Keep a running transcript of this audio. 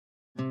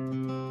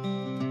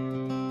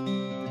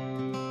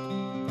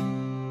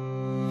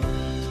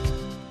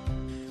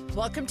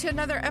Welcome to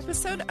another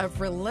episode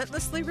of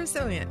Relentlessly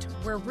Resilient,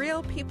 where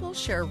real people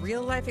share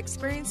real-life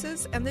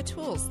experiences and the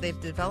tools they've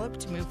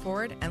developed to move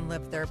forward and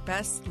live their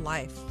best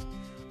life.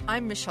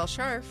 I'm Michelle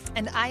Scharf.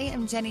 And I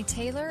am Jenny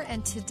Taylor,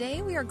 and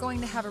today we are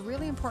going to have a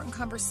really important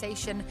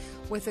conversation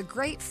with a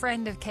great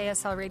friend of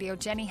KSL Radio,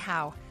 Jenny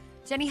Howe.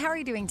 Jenny, how are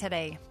you doing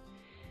today?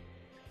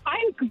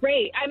 I'm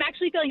great. I'm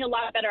actually feeling a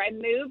lot better. I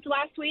moved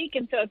last week,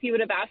 and so if you would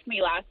have asked me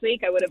last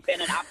week, I would have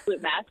been an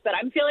absolute mess, but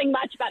I'm feeling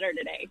much better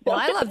today. So well,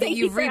 I love that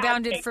you've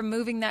rebounded from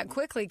moving that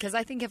quickly, because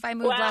I think if I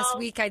moved last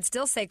week, I'd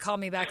still say call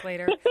me back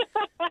later.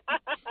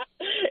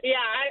 Yeah,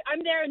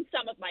 I'm there in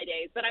some of my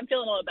days, but I'm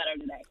feeling a little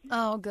better today.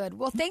 Oh, good.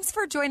 Well, thanks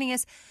for joining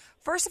us.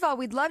 First of all,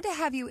 we'd love to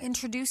have you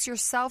introduce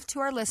yourself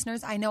to our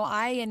listeners. I know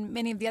I and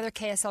many of the other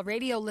KSL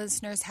Radio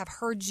listeners have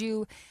heard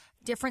you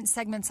different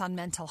segments on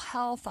mental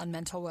health, on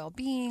mental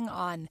well-being,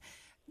 on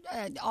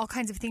all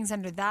kinds of things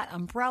under that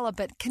umbrella.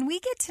 But can we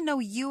get to know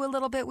you a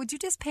little bit? Would you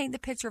just paint the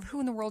picture of who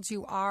in the world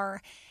you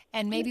are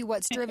and maybe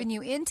what's driven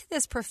you into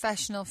this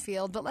professional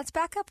field? But let's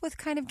back up with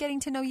kind of getting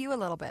to know you a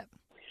little bit.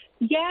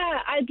 Yeah,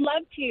 I'd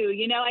love to.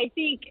 You know, I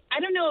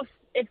don't know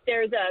if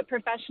there's a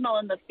professional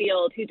in the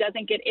field who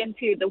doesn't get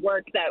into the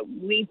work that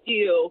we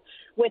do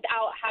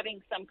without having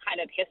some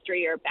kind of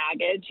history or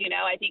baggage. You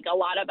know, I think a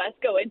lot of us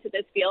go into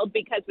this field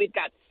because we've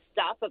got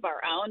stuff of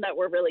our own that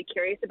we're really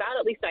curious about.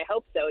 At least I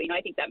hope so. You know,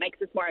 I think that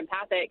makes us more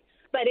empathic.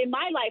 But in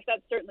my life,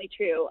 that's certainly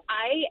true.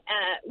 I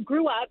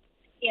grew up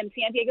in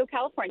San Diego,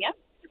 California.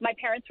 My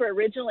parents were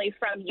originally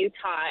from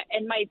Utah,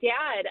 and my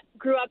dad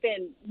grew up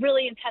in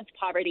really intense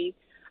poverty,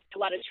 a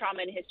lot of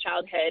trauma in his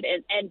childhood,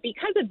 and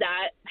because of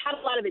that, had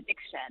a lot of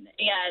addiction.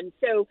 And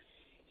so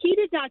he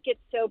did not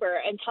get sober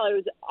until I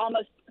was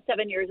almost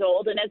 7 years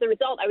old. And as a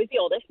result, I was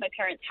the oldest. My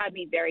parents had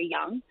me very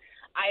young.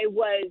 I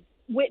was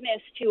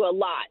witness to a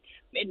lot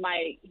in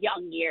my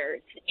young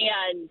years.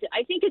 And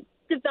I think it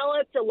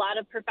developed a lot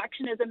of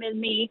perfectionism in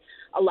me,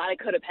 a lot of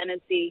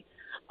codependency,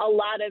 a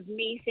lot of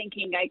me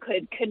thinking I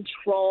could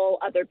control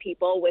other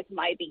people with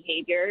my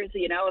behaviors.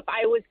 You know, if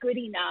I was good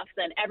enough,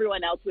 then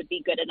everyone else would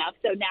be good enough.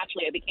 So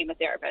naturally I became a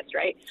therapist,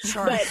 right?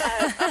 Sure. But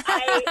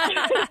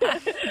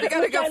you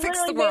got to go fix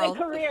the world. I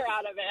made a career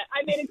out of it.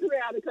 I made a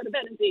career out of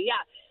codependency, yeah.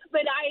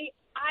 But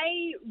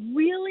I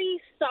really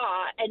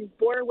saw and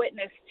bore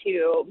witness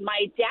to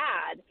my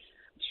dad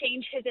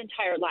change his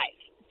entire life.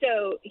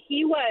 So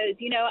he was,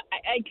 you know,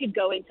 I could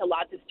go into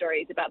lots of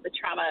stories about the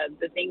trauma of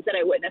the things that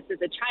I witnessed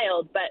as a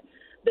child, but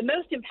the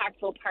most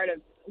impactful part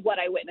of what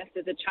I witnessed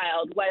as a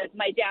child was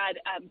my dad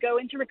go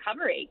into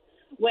recovery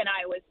when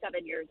I was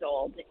 7 years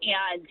old.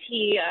 And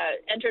he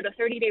entered a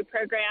 30-day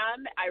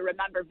program. I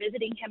remember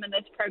visiting him in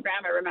this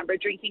program. I remember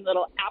drinking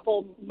little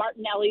apple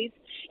Martinellis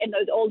in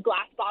those old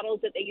glass bottles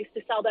that they used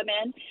to sell them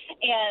in.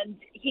 And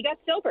he got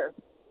sober.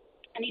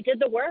 And he did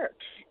the work,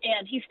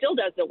 and he still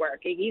does the work.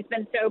 He's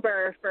been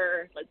sober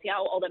for, let's see,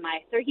 how old am I?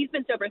 So he's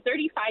been sober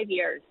 35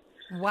 years.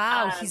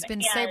 Wow, he's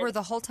been sober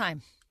the whole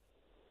time.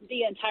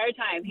 The entire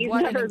time. He's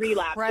never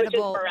relapsed, which is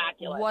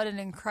miraculous. What an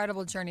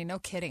incredible journey. No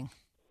kidding.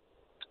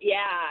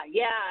 Yeah.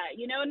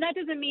 You know, and that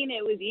doesn't mean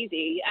it was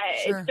easy.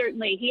 Sure.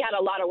 Certainly, he had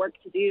a lot of work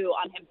to do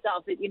on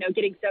himself. You know,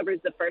 getting sober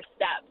is the first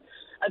step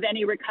of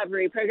any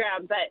recovery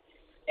program, but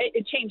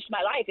it changed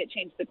my life. It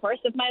changed the course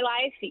of my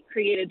life. It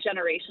created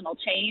generational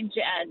change,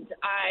 and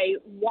I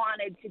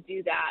wanted to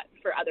do that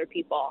for other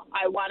people.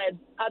 I wanted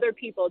other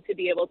people to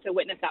be able to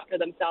witness that for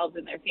themselves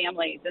and their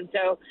families. And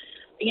so,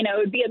 you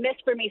know, it would be a miss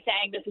for me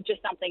saying this is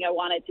just something I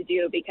wanted to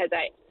do, because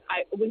I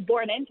was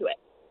born into it,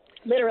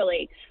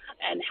 literally,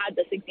 and had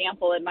this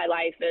example in my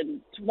life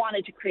and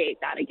wanted to create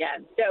that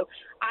again. So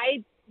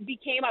I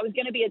was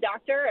going to be a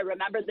doctor. I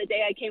remember the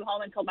day I came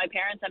home and told my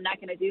parents, I'm not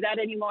going to do that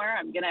anymore.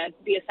 I'm going to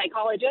be a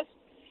psychologist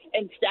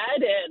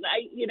instead. And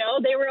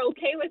they were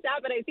okay with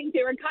that, but I think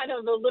they were kind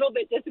of a little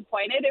bit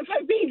disappointed, if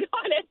I'm being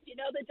honest. You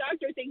know, the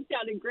doctor thing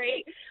sounded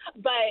great,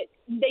 but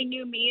they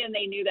knew me and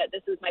they knew that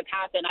this was my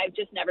path, and I've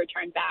just never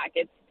turned back.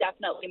 It's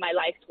definitely my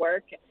life's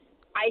work.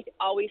 I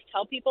always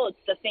tell people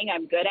it's the thing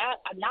I'm good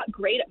at. I'm not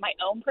great at my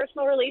own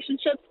personal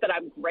relationships, but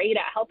I'm great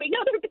at helping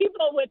other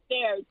people with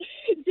theirs.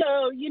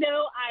 So, you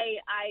know,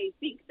 I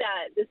think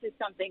that this is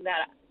something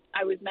that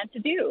I was meant to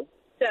do.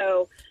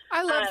 So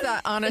I love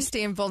that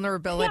honesty and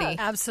vulnerability. Yeah,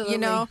 absolutely. You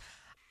know,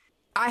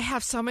 I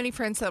have so many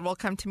friends that will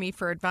come to me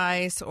for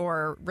advice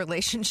or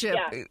relationship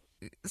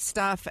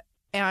stuff,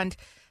 and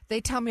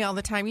they tell me all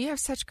the time, you have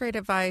such great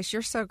advice.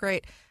 You're so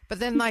great. But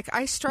then, like,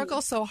 I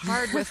struggle so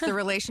hard with the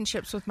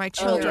relationships with my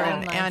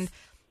children and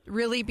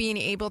really being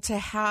able to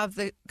have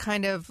the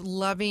kind of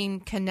loving,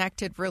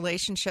 connected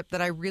relationship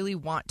that I really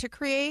want to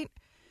create.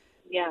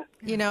 Yeah.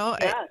 You know,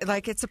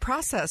 it's a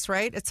process,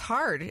 right? It's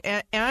hard.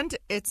 And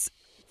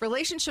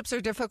relationships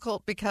are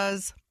difficult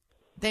because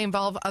they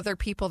involve other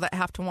people that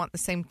have to want the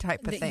same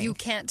type of thing. You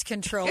can't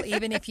control,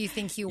 even if you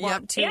think you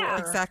want to. Yeah,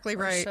 exactly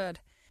right. Should.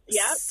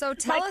 Yeah. So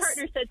my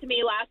partner said to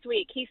me last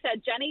week, he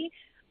said, Jenny,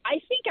 I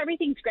think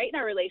everything's great in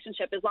our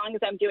relationship as long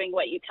as I'm doing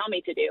what you tell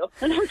me to do.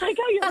 And I was like,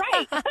 oh, you're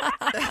right.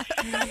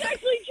 That's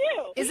actually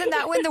true. Isn't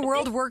that when the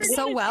world works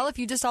so well, if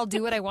you just all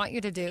do what I want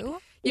you to do?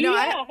 You know,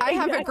 Yeah, I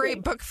have a exactly.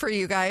 great book for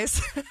you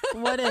guys.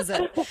 What is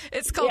it?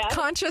 It's called Yeah.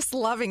 Conscious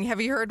Loving. Have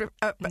you heard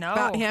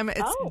about him?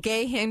 It's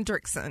Gay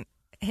Hendricks.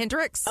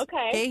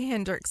 Okay. Gay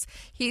Hendricks.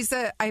 He's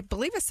I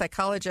believe, a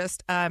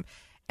psychologist.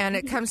 And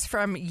it comes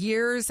from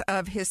years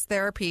of his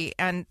therapy.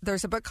 And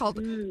there's a book called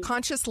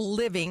Conscious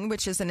Living,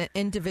 which is an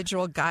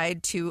individual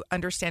guide to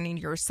understanding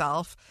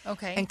yourself.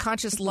 Okay. And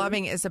Conscious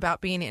Loving is about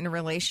being in a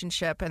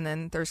relationship. And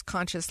then there's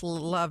Conscious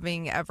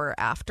Loving Ever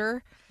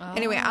After.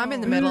 Anyway, I'm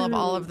in the middle of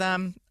all of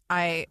them.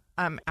 I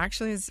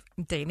actually was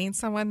dating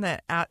someone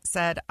that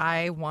said,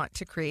 I want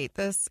to create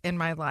this in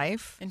my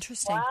life.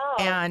 Interesting. Wow.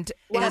 And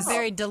In a is-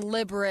 very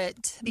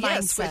deliberate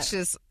yes, mindset. which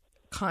is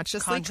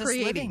consciously Conscious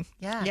creating. living.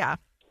 Yeah. Yeah.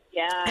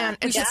 Yeah. And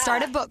We should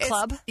start a book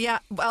club. Yeah.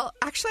 Well,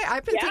 actually,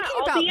 I've been thinking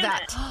I'll about be in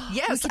that. it.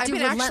 Yes, We could I've do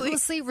been actually.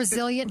 Relentlessly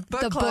Resilient,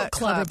 Book the club- book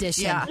club club,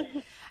 edition. yeah.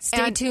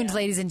 Stay And- tuned,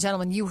 ladies and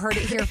gentlemen. You heard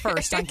it here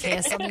first on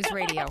KSL News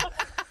Radio.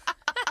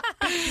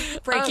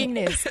 Breaking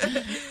news.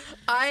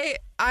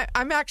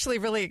 I'm actually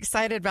really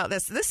excited about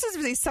this. This is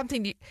really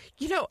something,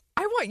 you know,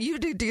 I want you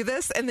to do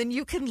this, and then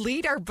you can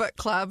lead our book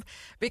club,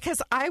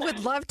 because I would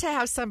love to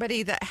have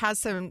somebody that has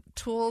some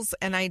tools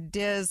and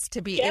ideas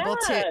to be able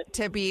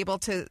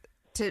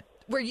to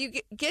where you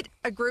get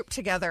a group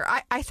together.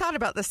 I thought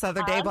about this the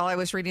other day while I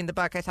was reading the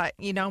book. I thought,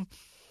 you know,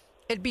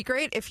 it'd be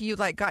great if you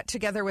got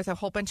together with a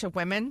whole bunch of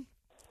women.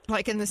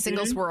 Like in the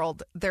singles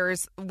world,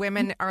 there's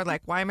women are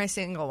like, why am I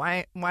single?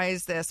 Why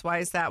is this? Why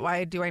is that?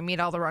 Why do I meet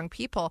all the wrong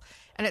people?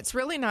 And it's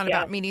really not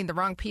about meeting the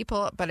wrong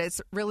people, but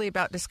it's really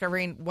about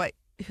discovering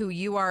who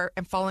you are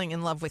and falling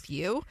in love with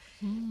you.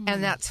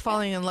 And that's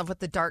falling in love with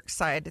the dark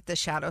side, the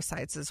shadow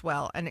sides as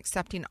well, and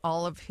accepting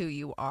all of who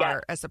you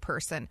are as a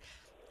person.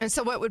 And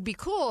so what would be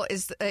cool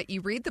is that you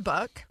read the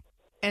book,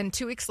 and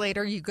 2 weeks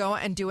later you go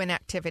and do an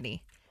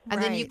activity.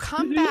 And then you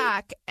come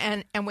back,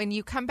 and when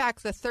you come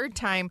back the third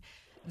time,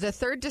 the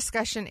third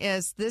discussion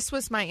is, this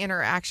was my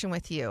interaction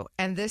with you,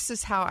 and this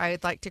is how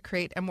I'd like to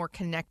create a more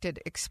connected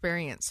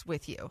experience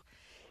with you.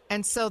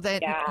 And so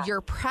that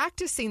you're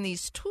practicing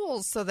these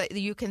tools so that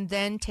you can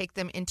then take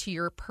them into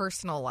your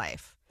personal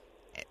life.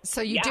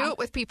 So you do it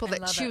with people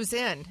that choose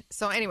in.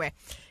 So anyway,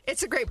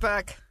 it's a great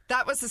book.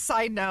 That was a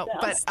side note.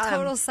 But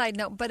Total side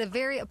note, but a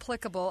very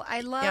applicable.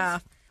 I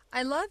love,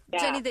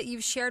 Jenny, that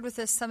you've shared with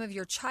us some of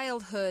your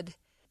childhood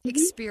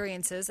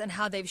experiences and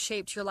how they've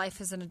shaped your life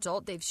as an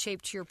adult. They've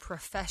shaped your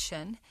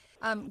profession.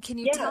 Can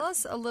you tell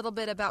us a little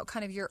bit about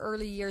kind of your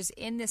early years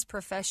in this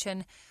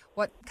profession?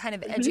 What kind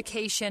of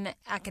education,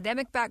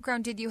 academic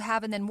background did you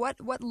have? And then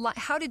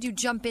how did you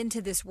jump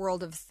into this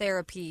world of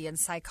therapy and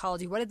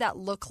psychology? What did that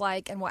look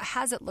like, and what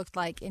has it looked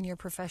like in your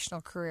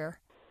professional career?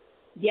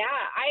 Yeah,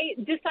 I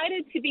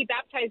decided to be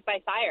baptized by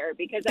fire,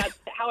 because that's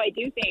how I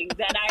do things.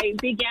 And I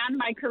began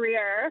my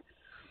career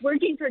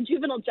working for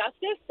juvenile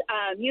justice,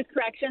 youth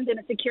corrections in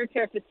a secure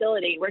care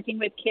facility, working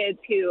with kids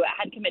who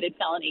had committed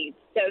felonies.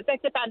 So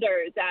sex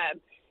offenders,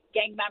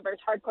 gang members,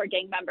 hardcore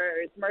gang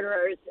members,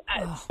 murderers,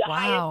 the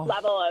highest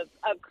level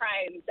of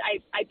crimes.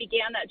 I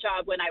began that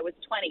job when I was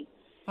 20.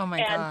 Oh, my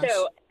gosh.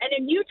 And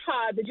in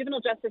Utah, the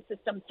juvenile justice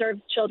system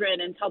serves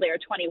children until they are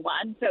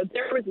 21. So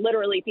there was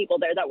literally people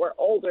there that were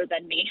older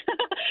than me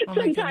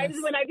sometimes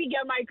when I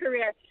began my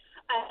career.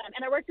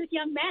 And I worked with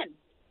young men.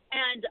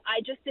 And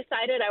I just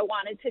decided I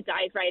wanted to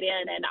dive right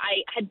in. And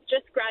I had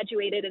just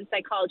graduated in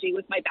psychology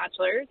with my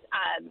bachelor's.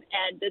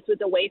 And this was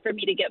a way for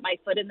me to get my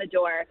foot in the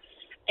door.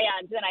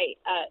 And then I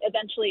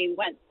eventually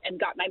went and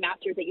got my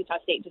master's at Utah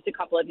State just a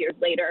couple of years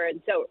later.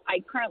 And so I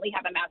currently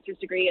have a master's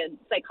degree in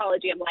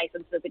psychology. I'm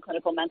licensed as a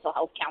clinical mental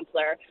health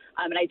counselor.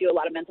 And I do a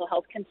lot of mental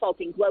health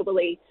consulting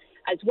globally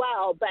as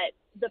well. But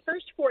the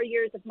first 4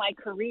 years of my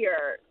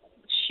career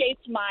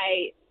shaped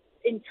my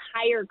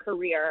entire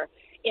career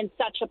in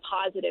such a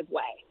positive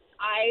way.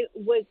 I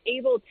was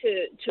able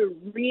to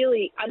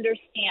really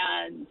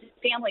understand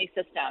family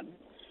systems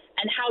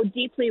and how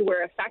deeply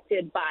we're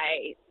affected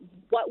by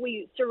what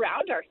we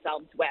surround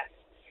ourselves with,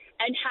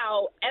 and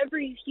how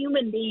every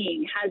human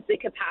being has the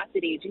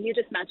capacity. And you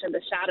just mentioned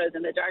the shadows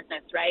and the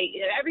darkness, right?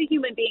 You know, every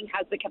human being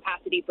has the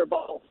capacity for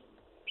both,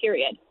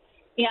 period.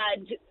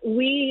 And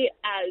we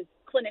as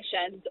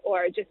clinicians,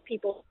 or just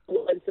people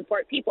who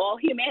support people,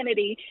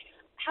 humanity,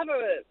 have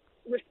a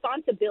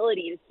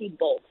responsibility to see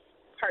both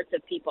parts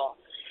of people.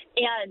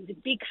 And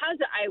because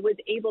I was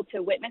able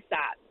to witness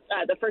that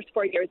the first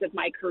 4 years of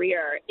my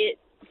career, it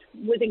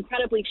was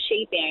incredibly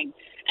shaping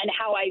and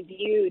how I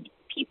viewed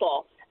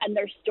people and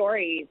their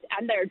stories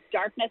and their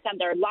darkness and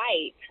their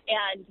light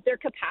and their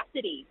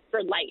capacity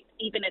for light,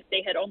 even if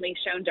they had only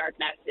shown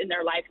darkness in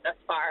their life thus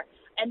far.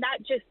 And that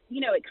just,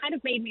 it kind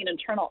of made me an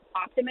internal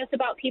optimist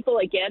about people.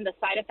 Again, the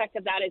side effect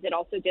of that is it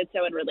also did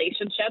so in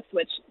relationships,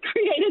 which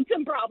created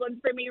some problems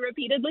for me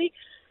repeatedly.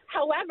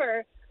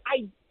 However,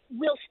 I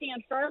will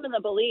stand firm in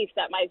the belief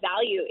that my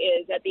value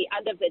is, at the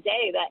end of the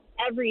day, that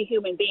every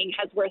human being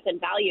has worth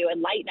and value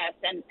and lightness.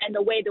 And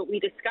the way that we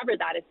discover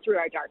that is through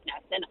our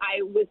darkness. And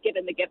I was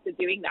given the gift of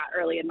doing that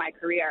early in my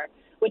career,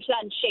 which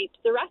then shaped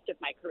the rest of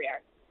my career.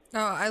 Oh,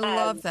 I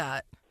love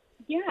that.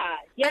 Yeah.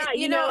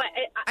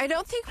 I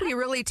don't think we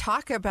really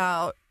talk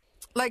about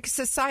like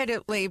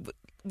societally,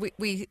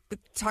 we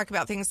talk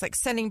about things like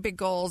setting big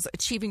goals,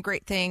 achieving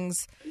great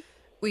things.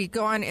 We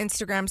go on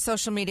Instagram,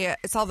 social media.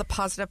 It's all the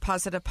positive,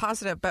 positive,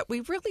 positive. But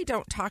we really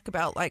don't talk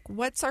about, like,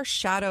 what's our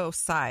shadow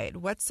side?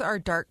 What's our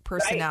dark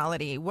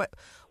personality? Right.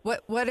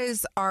 What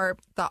is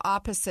the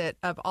opposite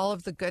of all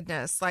of the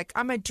goodness? Like,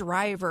 I'm a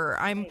driver.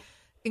 I'm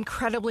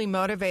incredibly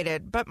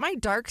motivated. But my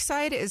dark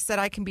side is that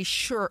I can be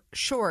short,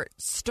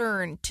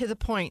 stern, to the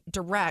point,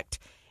 direct.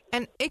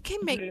 And it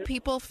can make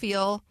people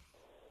feel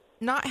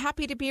not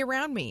happy to be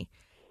around me.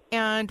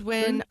 And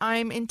when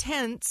I'm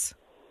intense,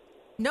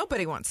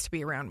 nobody wants to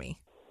be around me.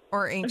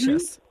 Or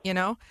anxious, you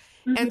know?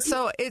 And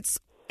so it's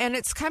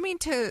coming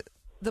to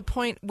the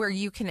point where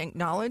you can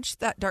acknowledge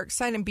that dark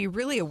side and be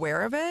really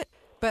aware of it,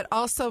 but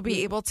also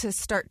be able to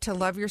start to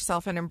love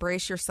yourself and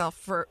embrace yourself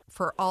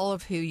for all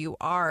of who you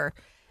are.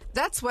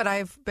 That's what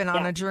I've been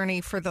on a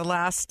journey for the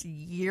last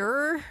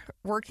year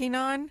working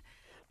on.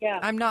 Yeah.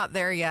 I'm not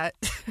there yet.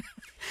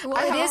 Well,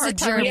 it is a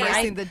journey.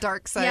 Embracing the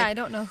dark side. Yeah, I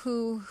don't know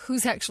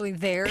who's actually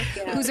there.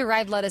 Yeah. Who's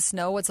arrived, let us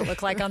know. What's it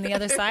look like on the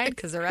other side?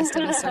 Because the rest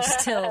of us are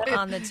still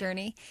on the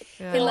journey.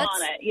 Yeah. Still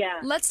on it,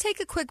 yeah. Let's take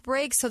a quick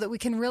break so that we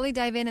can really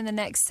dive in the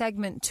next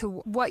segment to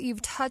what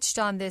you've touched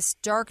on, this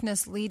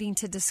darkness leading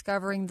to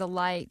discovering the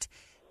light,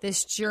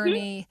 this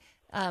journey,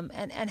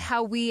 and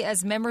how we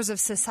as members of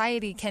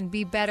society can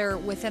be better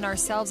within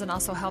ourselves and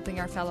also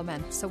helping our fellow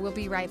men. So we'll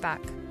be right back.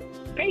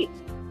 Great.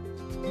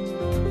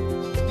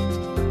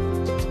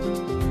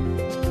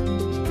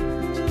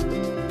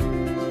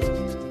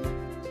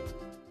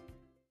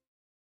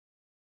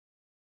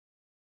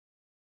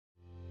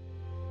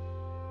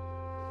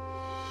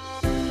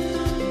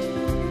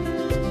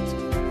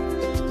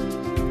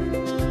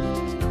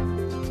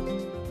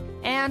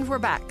 And we're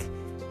back.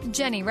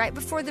 Jenny, right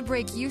before the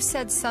break, you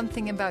said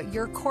something about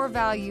your core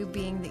value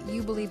being that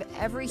you believe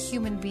every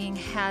human being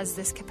has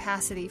this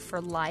capacity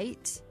for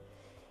light,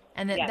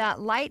 and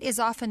that light is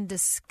often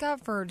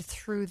discovered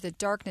through the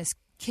darkness.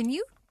 Can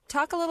you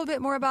talk a little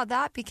bit more about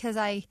that? Because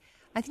I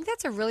think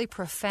that's a really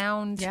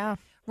profound,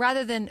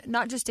 rather than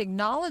not just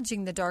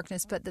acknowledging the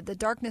darkness, but that the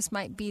darkness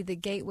might be the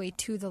gateway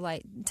to the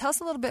light. Tell us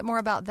a little bit more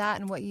about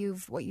that and what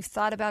you've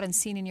thought about and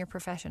seen in your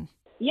profession.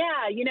 Yeah,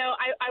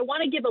 I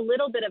want to give a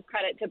little bit of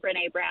credit to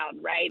Brené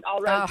Brown, right?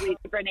 All roads lead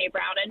to Brené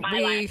Brown in my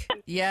life.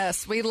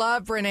 Yes, we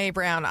love Brené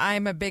Brown.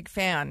 I'm a big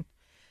fan.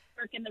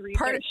 Work in the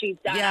research she's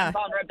done on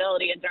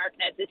vulnerability and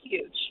darkness is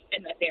huge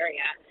in this area.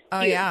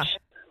 Oh, huge. yeah.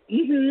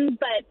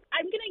 But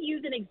I'm going to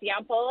use an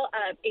example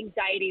of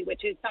anxiety,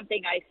 which is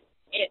something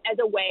as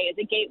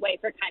a gateway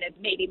for kind of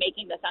maybe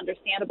making this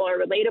understandable or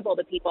relatable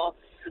to people.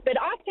 But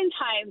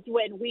oftentimes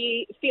when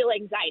we feel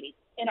anxiety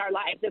in our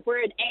lives, if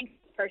we're an anxious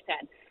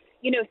person,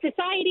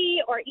 society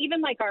or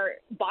even like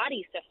our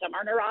body system,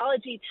 our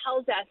neurology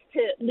tells us to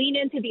lean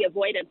into the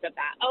avoidance of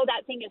that. Oh,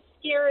 that thing is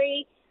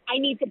scary. I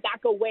need to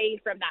back away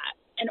from that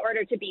in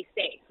order to be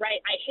safe, right?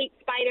 I hate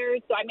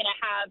spiders, so I'm going to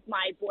have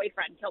my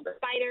boyfriend kill the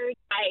spiders.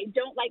 I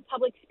don't like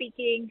public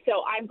speaking,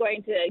 so I'm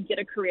going to get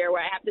a career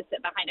where I have to sit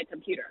behind a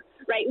computer,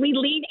 right? We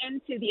lean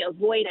into the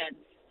avoidance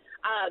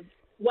of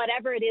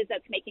whatever it is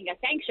that's making us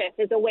anxious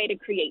as a way to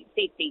create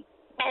safety.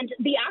 And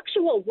the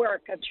actual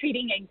work of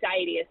treating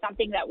anxiety is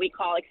something that we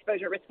call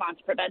exposure response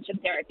prevention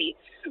therapy,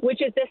 which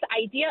is this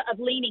idea of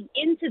leaning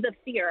into the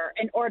fear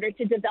in order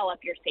to develop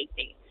your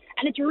safety.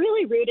 And it's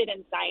really rooted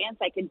in science.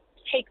 I could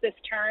take this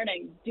turn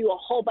and do a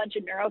whole bunch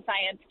of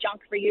neuroscience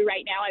junk for you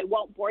right now. I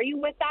won't bore you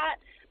with that,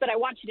 but I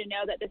want you to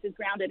know that this is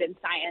grounded in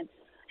science.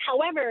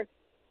 However,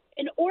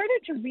 in order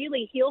to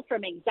really heal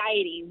from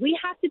anxiety, we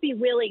have to be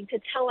willing to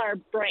tell our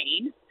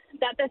brain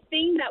that the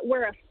thing that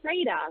we're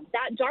afraid of,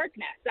 that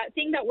darkness, that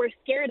thing that we're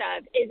scared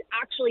of, is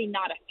actually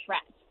not a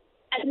threat.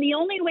 And the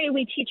only way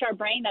we teach our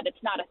brain that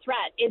it's not a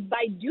threat is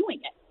by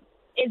doing it,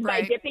 is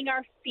by dipping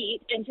our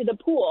feet into the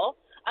pool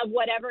of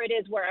whatever it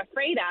is we're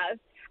afraid of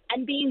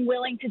and being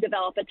willing to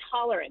develop a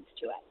tolerance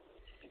to it.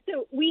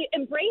 So we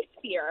embrace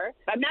fear.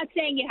 I'm not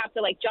saying you have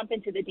to jump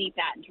into the deep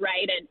end,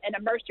 right, and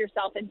immerse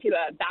yourself into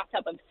a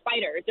bathtub of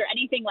spiders or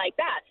anything like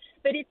that.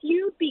 But if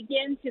you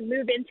begin to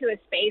move into a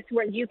space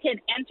where you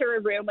can enter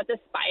a room with a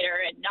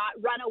spider and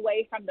not run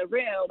away from the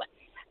room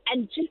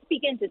and just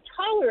begin to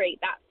tolerate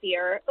that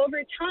fear,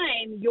 over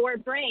time, your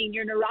brain,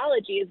 your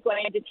neurology is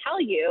going to tell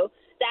you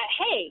that,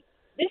 hey,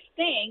 this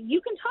thing,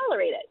 you can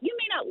tolerate it. You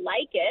may not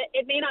like it.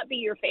 It may not be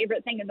your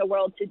favorite thing in the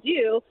world to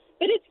do,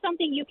 but it's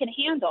something you can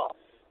handle.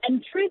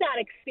 And through that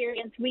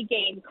experience, we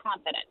gain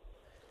confidence.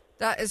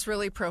 That is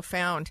really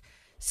profound.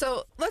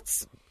 So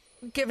let's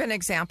give an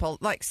example.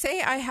 Like,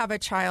 say I have a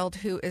child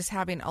who is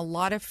having a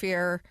lot of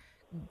fear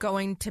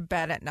going to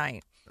bed at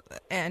night.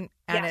 And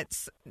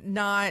it's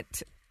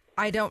not,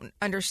 I don't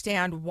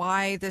understand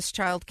why this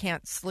child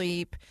can't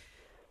sleep.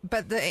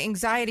 But the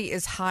anxiety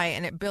is high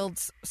and it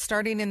builds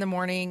starting in the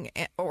morning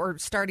or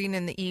starting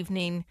in the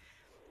evening.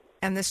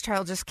 And this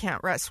child just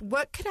can't rest.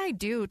 What can I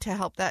do to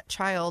help that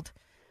child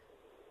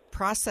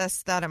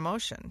process that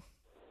emotion?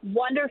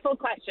 Wonderful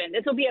question.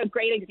 This will be a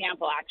great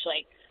example,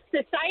 actually.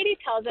 Society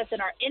tells us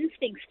and our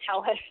instincts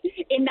tell us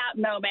in that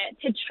moment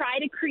to try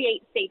to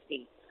create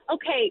safety.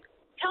 Okay,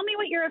 Tell me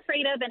what you're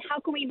afraid of, and how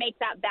can we make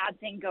that bad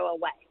thing go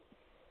away?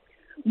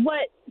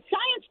 What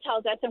science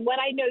tells us, and what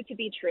I know to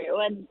be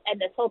true, and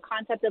this whole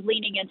concept of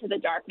leaning into the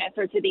darkness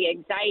or to the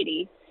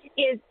anxiety,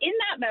 is in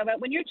that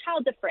moment when your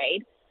child's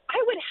afraid, I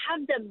would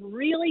have them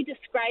really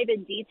describe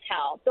in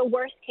detail the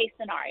worst case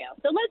scenario.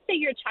 So let's say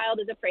your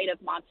child is afraid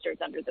of monsters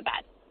under the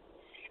bed.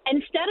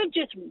 Instead of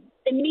just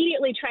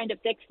immediately trying to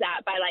fix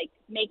that by like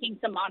making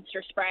some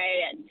monster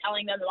spray and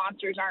telling them the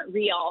monsters aren't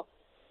real,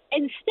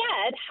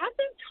 instead have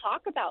them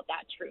talk about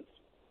that truth.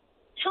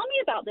 Tell me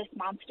about this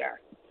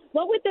monster.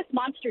 What would this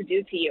monster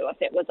do to you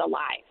if it was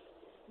alive?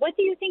 What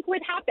do you think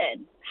would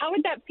happen? How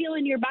would that feel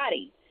in your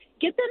body?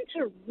 Get them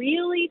to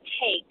really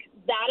take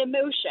that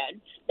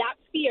emotion, that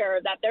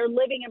fear that they're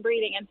living and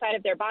breathing inside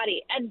of their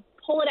body, and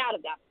pull it out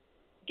of them.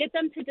 Get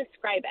them to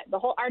describe it. The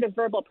whole art of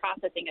verbal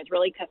processing is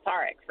really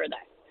cathartic for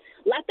this.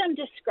 Let them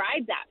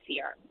describe that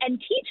fear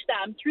and teach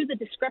them through the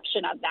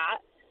description of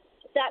that,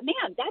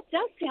 man, that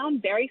does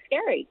sound very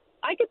scary.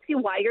 I could see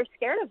why you're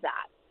scared of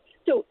that.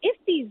 So if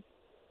these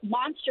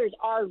monsters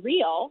are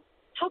real,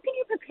 how can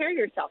you prepare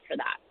yourself for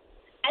that?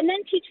 And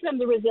then teach them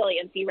the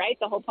resiliency, right?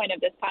 The whole point of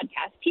this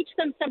podcast. Teach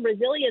them some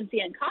resiliency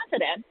and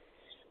confidence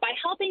by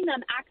helping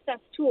them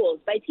access tools,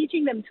 by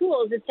teaching them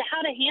tools as to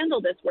how to handle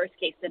this worst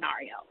case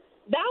scenario.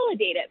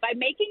 Validate it by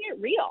making it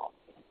real.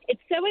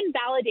 It's so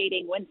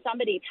invalidating when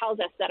somebody tells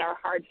us that our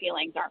hard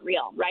feelings aren't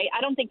real, right? I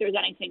don't think there's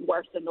anything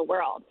worse in the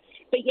world.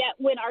 But yet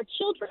when our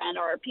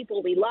children or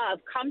people we love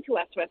come to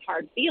us with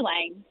hard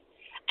feelings,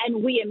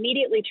 and we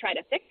immediately try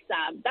to fix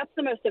them, that's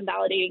the most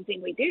invalidating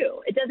thing we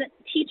do. It doesn't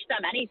teach them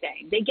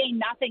anything. They gain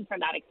nothing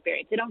from that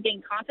experience. They don't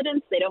gain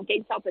confidence. They don't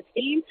gain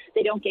self-esteem.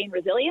 They don't gain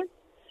resilience,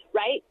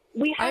 right?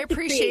 I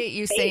appreciate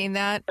you saying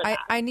that.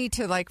 I need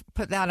to like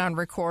put that on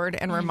record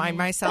and remind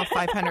myself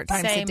 500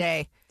 times a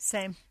day.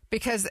 Same.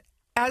 Because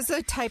as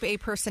a type A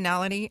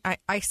personality,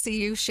 I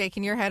see you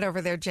shaking your head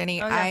over there,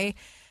 Jenny. Oh, yeah.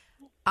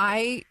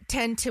 I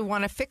tend to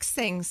want to fix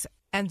things,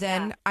 and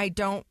then I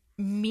don't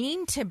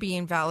mean to be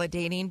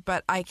invalidating,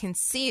 but I can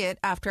see it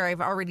after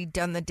I've already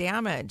done the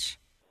damage.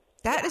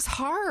 That is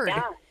hard.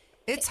 Yeah.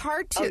 It's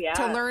hard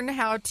to learn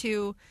how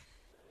to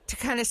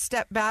kind of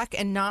step back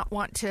and not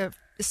want to,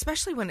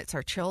 especially when it's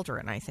our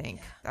children, I think.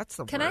 That's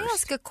the worst. Can I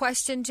ask a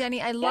question,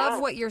 Jenny? I love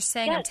what you're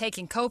saying. Yes. I'm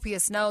taking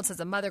copious notes as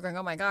a mother going,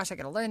 oh my gosh, I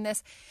got to learn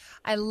this.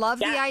 I love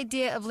the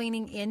idea of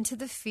leaning into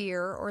the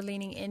fear or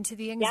leaning into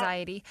the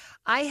anxiety.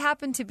 I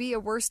happen to be a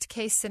worst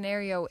case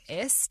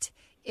scenario-ist,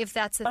 if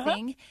that's a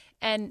thing.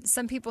 And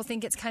some people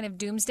think it's kind of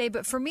doomsday,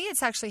 but for me,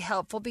 it's actually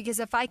helpful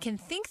because if I can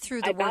think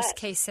through the worst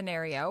case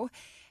scenario,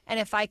 and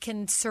if I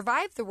can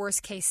survive the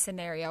worst case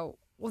scenario,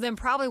 well, then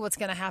probably what's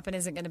going to happen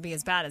isn't going to be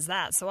as bad as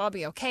that. So I'll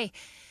be okay.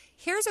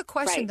 Here's a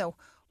question, though.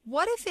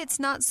 What if it's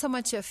not so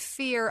much a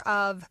fear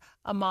of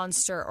a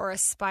monster or a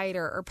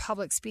spider or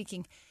public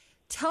speaking?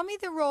 Tell me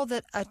the role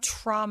that a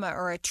trauma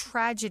or a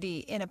tragedy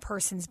in a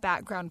person's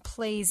background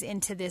plays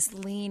into this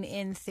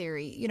lean-in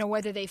theory. You know,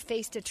 whether they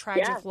faced a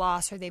tragic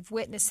loss or they've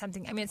witnessed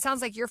something. I mean, it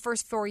sounds like your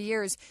first 4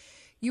 years,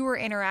 you were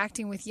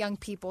interacting with young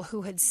people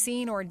who had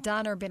seen or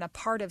done or been a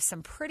part of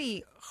some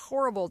pretty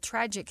horrible,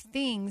 tragic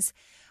things.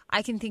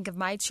 I can think of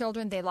my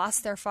children. They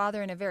lost their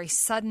father in a very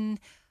sudden,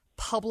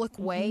 public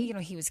way. You know,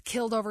 he was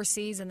killed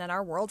overseas and then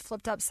our world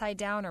flipped upside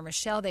down. Or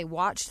Michelle, they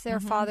watched their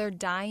father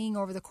dying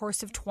over the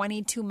course of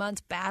 22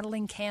 months,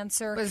 battling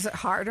cancer. Was it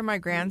hard on my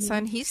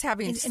grandson? He's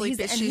having sleep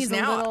issues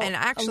now. And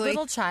actually, a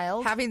little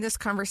child. Having this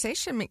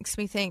conversation makes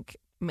me think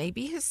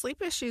maybe his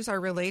sleep issues are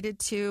related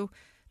to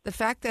the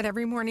fact that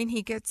every morning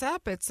he gets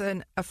up, it's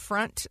an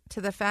affront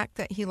to the fact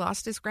that he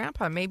lost his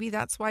grandpa. Maybe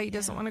that's why he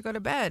doesn't want to go to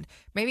bed.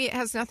 Maybe it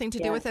has nothing to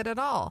do with it at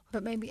all.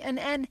 But maybe.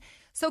 And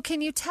so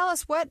can you tell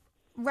us what,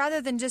 rather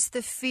than just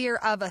the fear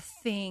of a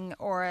thing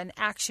or an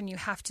action you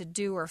have to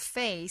do or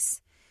face,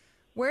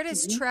 where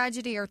does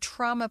tragedy or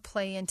trauma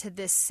play into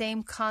this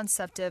same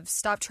concept of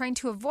stop trying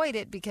to avoid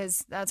it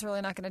because that's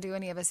really not going to do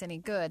any of us any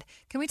good?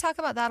 Can we talk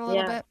about that a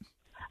little bit?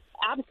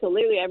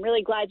 Absolutely. I'm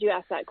really glad you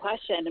asked that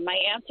question. And my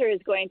answer is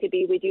going to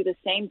be we do the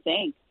same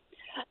thing.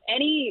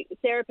 Any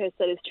therapist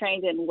that is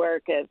trained in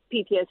work of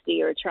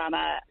PTSD or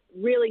trauma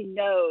really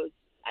knows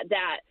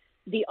that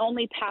the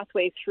only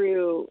pathway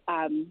through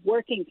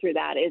working through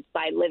that is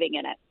by living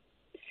in it.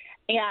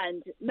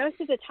 And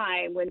most of the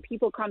time when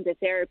people come to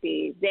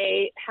therapy,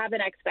 they have an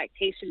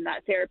expectation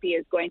that therapy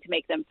is going to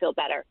make them feel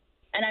better.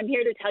 And I'm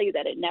here to tell you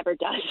that it never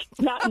does.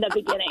 Not in the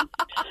beginning.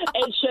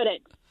 It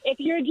shouldn't. If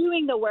you're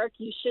doing the work,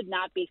 you should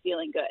not be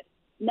feeling good.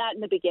 Not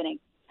in the beginning,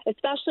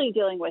 especially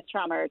dealing with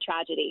trauma or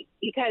tragedy,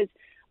 because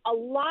a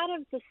lot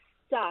of the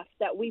stuff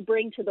that we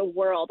bring to the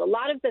world, a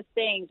lot of the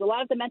things, a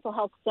lot of the mental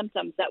health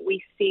symptoms that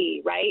we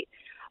see, right,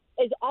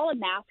 is all a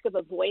mask of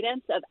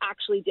avoidance of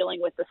actually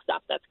dealing with the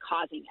stuff that's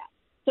causing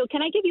it. So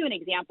can I give you an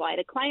example? I had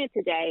a client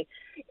today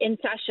in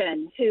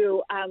session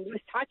who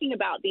was talking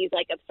about these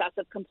like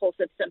obsessive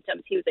compulsive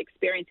symptoms he was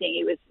experiencing.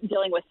 He was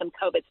dealing with some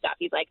COVID stuff.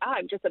 He's like,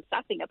 I'm just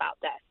obsessing about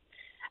this.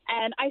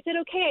 And I said,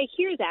 okay, I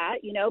hear that,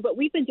 but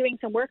we've been doing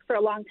some work for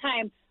a long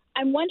time.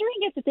 I'm wondering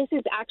if this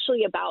is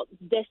actually about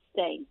this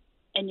thing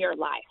in your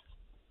life.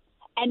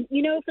 And,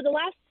 for the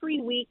last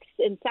 3 weeks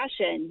in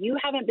session, you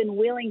haven't been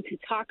willing to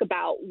talk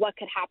about what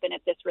could happen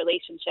if this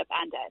relationship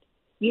ended.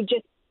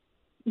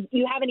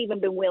 You haven't even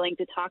been willing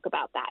to talk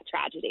about that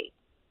tragedy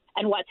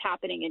and what's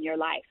happening in your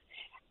life.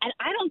 And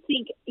I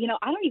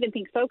don't even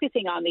think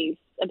focusing on these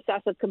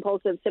obsessive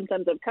compulsive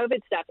symptoms of COVID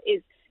stuff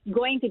is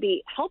going to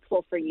be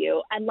helpful for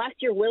you unless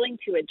you're willing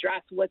to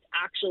address what's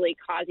actually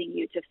causing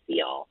you to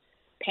feel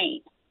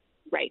pain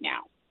right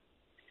now.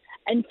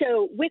 And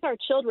so with our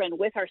children,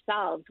 with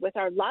ourselves, with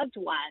our loved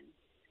ones,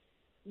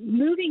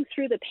 moving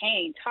through the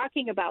pain,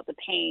 talking about the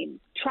pain,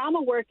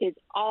 trauma work is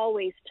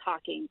always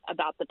talking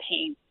about the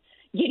pain,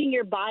 getting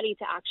your body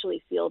to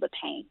actually feel the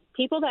pain.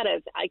 People that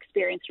have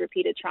experienced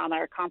repeated trauma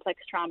or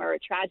complex trauma or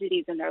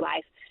tragedies in their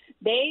life,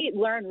 they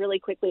learn really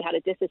quickly how to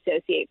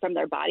disassociate from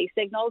their body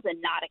signals and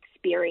not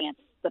experience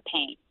the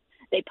pain.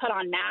 They put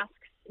on masks,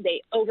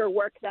 they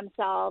overwork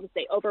themselves,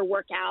 they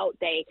overwork out,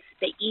 they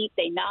eat,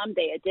 they numb,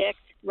 they addict,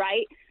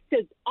 right? So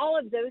all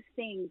of those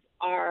things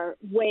are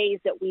ways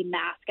that we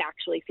mask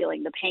actually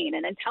feeling the pain.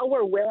 And until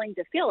we're willing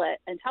to feel it,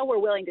 until we're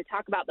willing to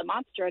talk about the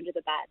monster under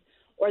the bed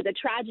or the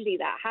tragedy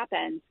that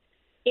happens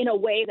in a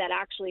way that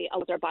actually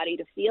allows our body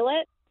to feel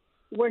it,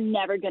 we're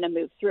never going to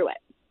move through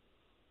it.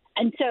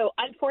 And so,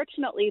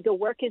 unfortunately, the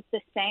work is the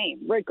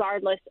same,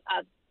 regardless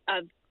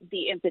of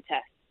the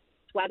impetus,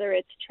 whether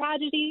it's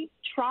tragedy,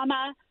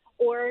 trauma,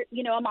 or,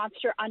 a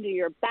monster under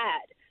your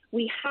bed.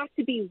 We have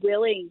to be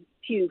willing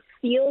to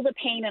feel the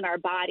pain in our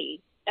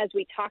body as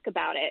we talk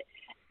about it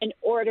in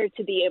order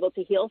to be able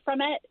to heal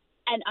from it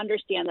and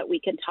understand that we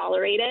can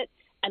tolerate it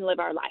and live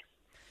our life.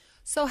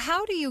 So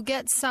how do you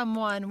get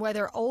someone,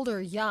 whether old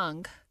or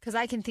young, because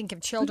I can think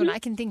of children, I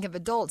can think of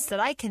adults, that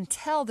I can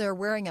tell they're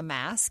wearing a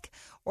mask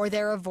or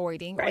they're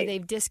avoiding or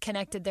they've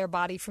disconnected their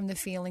body from the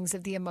feelings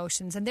of the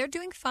emotions and they're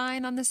doing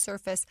fine on the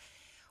surface.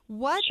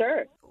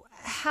 Sure.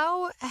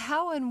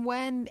 How and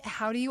when,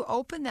 how do you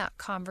open that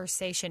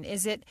conversation?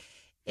 Is it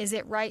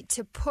right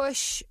to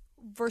push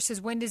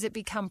versus when does it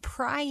become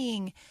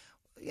prying?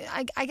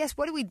 I guess,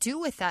 what do we do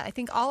with that? I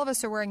think all of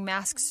us are wearing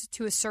masks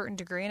to a certain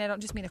degree, and I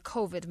don't just mean a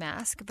COVID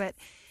mask, but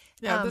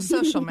the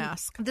social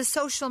mask. The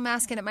social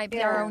mask, and it might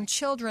be our own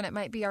children, it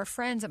might be our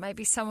friends, it might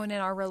be someone in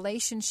our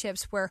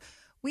relationships where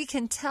we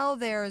can tell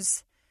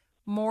there's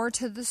more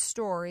to the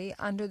story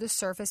under the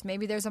surface.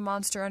 Maybe there's a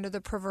monster under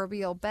the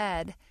proverbial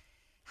bed.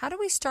 How do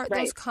we start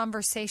those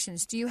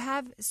conversations? Do you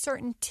have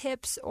certain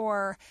tips,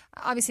 or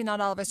obviously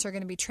not all of us are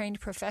going to be trained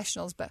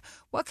professionals, but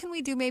what can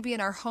we do maybe in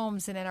our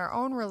homes and in our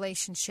own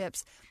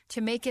relationships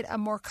to make it a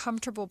more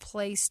comfortable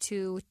place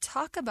to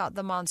talk about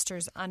the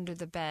monsters under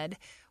the bed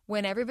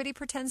when everybody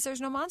pretends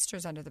there's no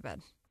monsters under the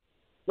bed?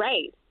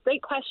 Right.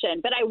 Great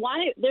question. But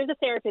there's a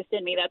therapist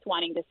in me that's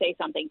wanting to say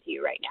something to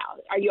you right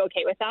now. Are you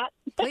okay with that?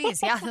 Please.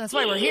 Yeah, that's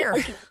why we're here.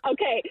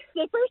 Okay.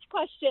 The first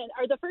question,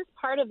 or the first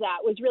part of that,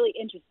 was really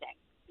interesting.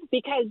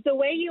 Because the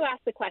way you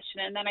asked the question,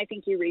 and then I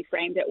think you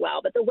reframed it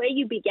well, but the way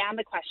you began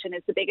the question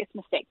is the biggest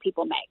mistake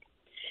people make.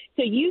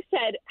 So you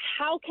said,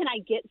 how can I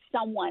get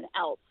someone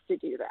else to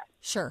do this?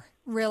 Sure.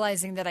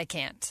 Realizing that I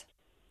can't.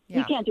 Yeah.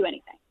 You can't do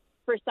anything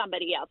for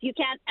somebody else. You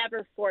can't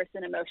ever force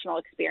an emotional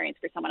experience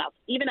for someone else.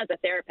 Even as a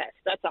therapist,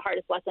 that's the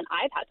hardest lesson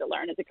I've had to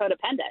learn as a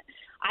codependent.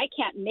 I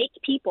can't make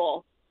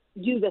people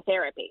do the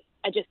therapy.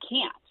 I just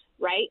can't,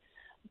 right?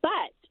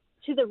 But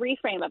to the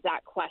reframe of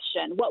that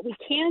question, what we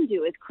can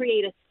do is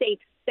create a safe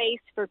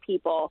space for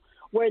people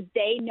where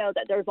they know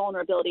that their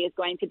vulnerability is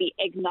going to be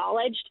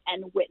acknowledged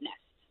and witnessed,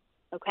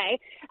 okay?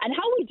 And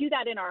how we do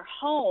that in our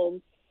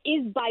home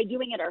is by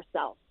doing it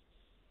ourselves.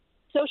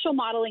 Social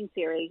modeling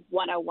theory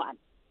 101.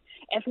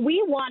 If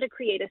we want to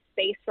create a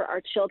space for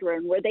our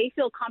children where they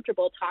feel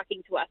comfortable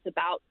talking to us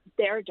about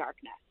their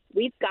darkness,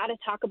 we've got to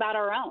talk about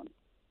our own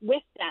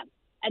with them.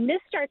 And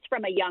this starts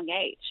from a young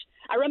age.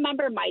 I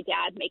remember my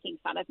dad making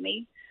fun of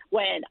me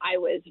when I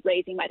was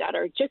raising my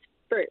daughter. Just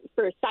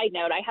for a side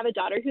note, I have a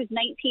daughter who's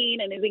 19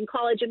 and is in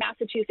college in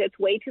Massachusetts,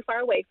 way too far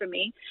away from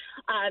me.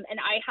 And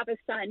I have a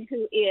son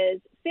who is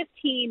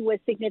 15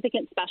 with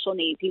significant special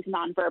needs. He's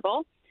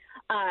nonverbal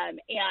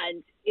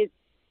and is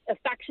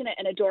affectionate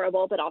and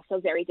adorable, but also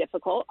very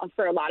difficult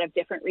for a lot of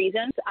different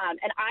reasons.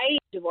 And I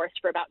divorced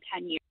for about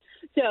 10 years.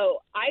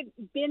 So I've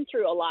been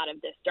through a lot of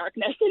this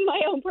darkness in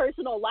my own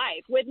personal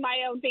life with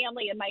my own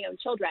family and my own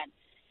children.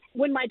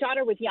 When my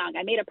daughter was young,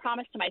 I made a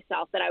promise to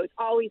myself that I was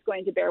always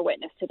going to bear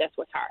witness to this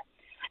with her.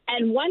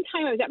 And one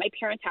time I was at my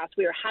parents' house,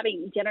 we were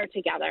having dinner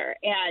together,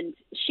 and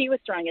she was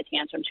throwing a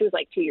tantrum. She was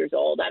like 2 years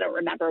old. I don't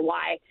remember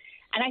why.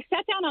 And I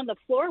sat down on the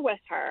floor with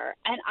her,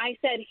 and I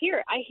said,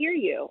 here, I hear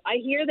you. I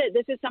hear that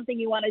this is something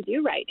you want to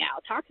do right now.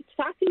 Talk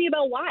to me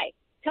about why.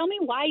 Tell me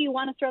why you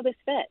want to throw this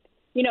fit.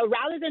 You know,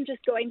 rather than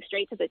just going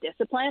straight to the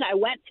discipline, I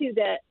went to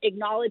the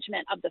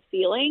acknowledgement of the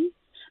feeling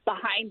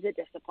behind the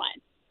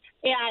discipline.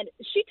 And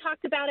she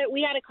talked about it.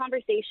 We had a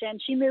conversation.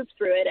 She moved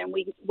through it, and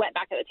we went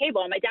back at the table.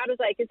 And my dad was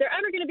like, is there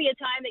ever going to be a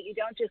time that you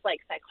don't just,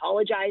 like,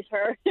 psychologize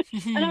her?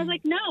 And I was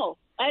like, no,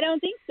 I don't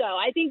think so.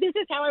 I think this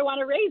is how I want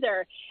to raise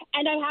her.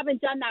 And I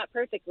haven't done that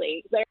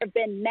perfectly. There have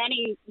been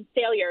many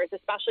failures,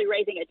 especially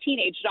raising a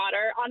teenage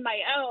daughter on my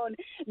own,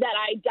 that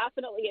I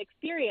definitely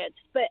experienced.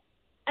 But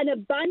an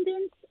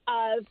abundance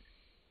of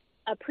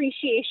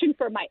appreciation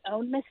for my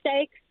own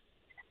mistakes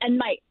and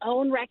my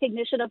own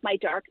recognition of my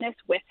darkness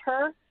with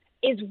her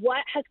is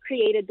what has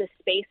created the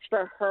space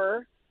for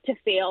her to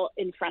fail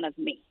in front of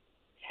me.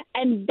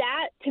 And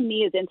that, to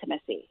me, is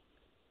intimacy,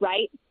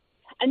 right?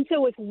 And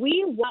so if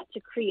we want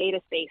to create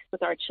a space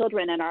with our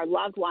children and our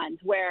loved ones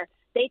where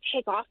they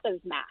take off those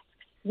masks,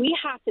 we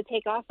have to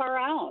take off our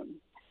own.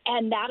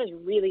 And that is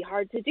really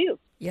hard to do.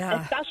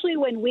 Yeah. Especially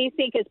when we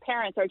think as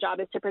parents, our job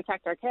is to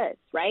protect our kids,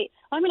 right?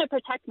 I'm going to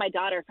protect my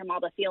daughter from all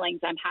the feelings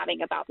I'm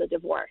having about the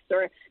divorce,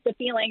 or the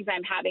feelings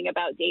I'm having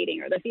about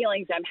dating, or the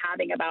feelings I'm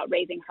having about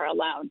raising her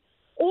alone.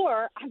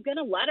 Or I'm going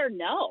to let her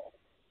know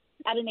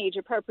at an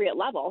age-appropriate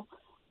level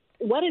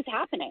what is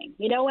happening.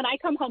 You know, when I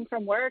come home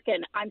from work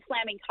and I'm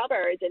slamming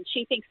cupboards and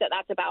she thinks that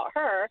that's about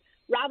her,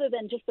 rather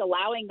than just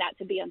allowing that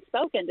to be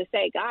unspoken, to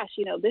say, gosh,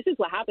 you know, this is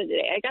what happened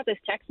today. I got this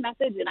text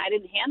message and I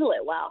didn't handle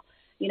it well.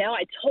 You know,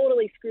 I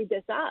totally screwed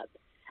this up.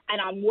 And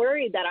I'm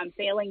worried that I'm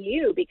failing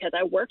you because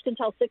I worked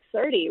until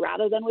 6:30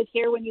 rather than was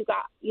here when you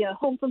got, you know,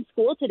 home from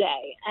school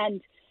today. And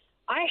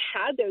I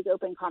had those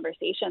open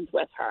conversations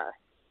with her.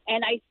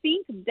 And I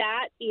think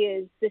that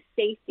is the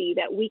safety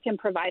that we can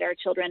provide our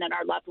children and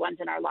our loved ones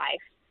in our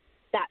life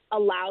that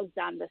allows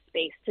them the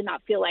space to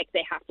not feel like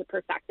they have to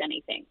perfect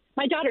anything.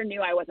 My daughter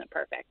knew I wasn't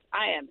perfect.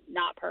 I am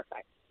not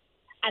perfect.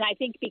 And I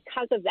think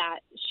because of that,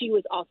 she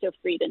was also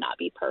free to not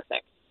be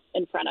perfect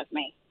in front of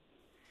me.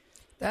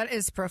 That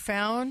is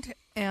profound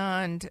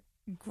and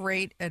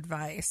great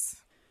advice.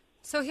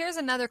 So here's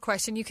another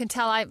question. You can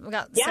tell I've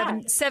got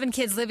seven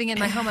kids living in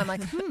my home. I'm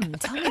like,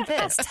 tell me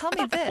this, tell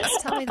me this,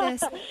 tell me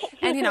this.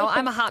 And, you know,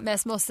 I'm a hot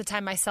mess most of the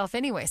time myself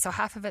anyway, so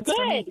half of it's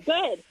for me.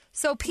 Good.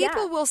 So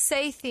people will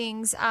say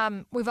things.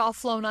 We've all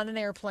flown on an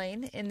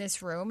airplane in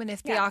this room, and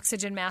if the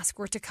oxygen mask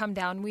were to come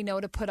down, we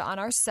know to put it on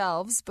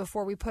ourselves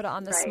before we put it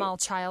on the small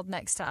child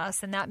next to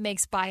us, and that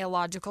makes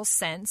biological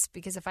sense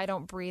because if I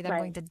don't breathe, I'm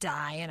going to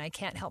die, and I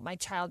can't help my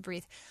child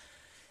breathe.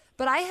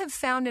 But I have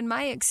found in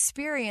my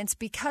experience,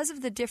 because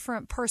of the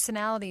different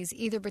personalities,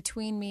 either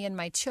between me and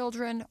my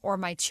children or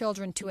my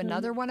children to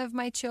another one of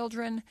my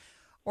children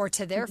or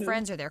to their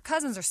friends or their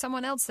cousins or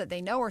someone else that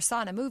they know or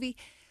saw in a movie,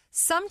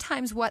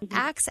 sometimes what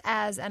acts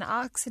as an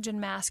oxygen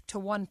mask to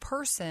one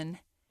person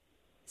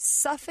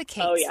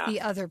suffocates the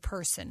other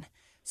person.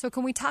 So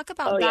can we talk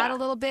about that a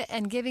little bit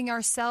and giving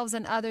ourselves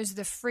and others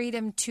the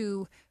freedom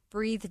to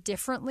breathe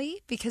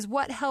differently? Because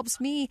what helps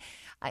me,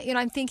 you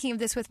know, I'm thinking of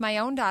this with my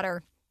own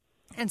daughter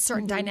and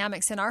certain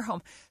dynamics in our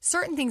home.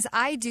 Certain things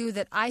I do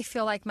that I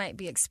feel like might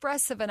be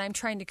expressive and I'm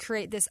trying to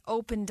create this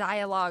open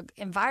dialogue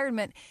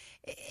environment.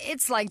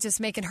 It's like just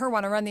making her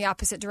want to run the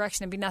opposite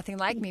direction and be nothing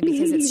like me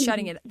because it's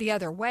shutting it the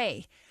other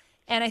way.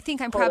 And I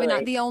think I'm probably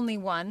not the only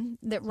one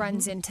that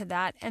runs into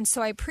that. And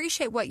so I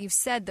appreciate what you've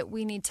said, that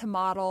we need to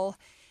model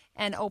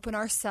and open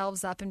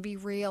ourselves up and be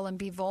real and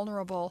be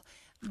vulnerable.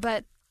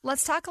 But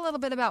let's talk a little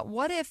bit about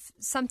what if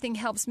something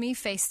helps me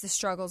face the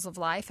struggles of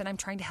life and I'm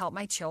trying to help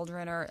my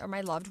children or my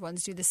loved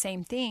ones do the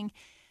same thing,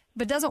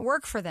 but doesn't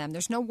work for them.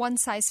 There's no one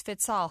size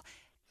fits all.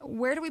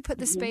 Where do we put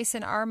the space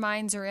in our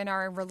minds or in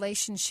our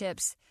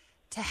relationships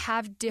to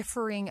have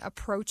differing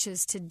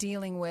approaches to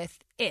dealing with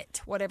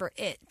it, whatever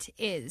it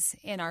is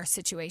in our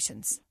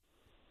situations?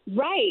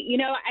 Right. You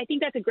know, I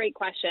think that's a great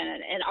question.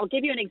 And I'll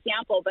give you an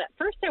example. But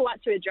first, I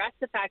want to address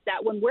the fact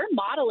that when we're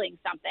modeling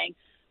something,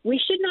 we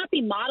should not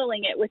be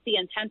modeling it with the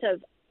intent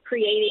of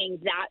creating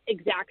that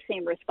exact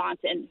same response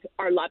in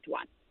our loved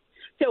one.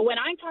 So when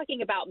I'm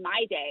talking about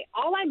my day,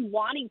 all I'm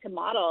wanting to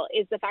model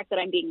is the fact that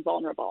I'm being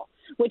vulnerable,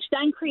 which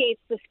then creates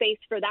the space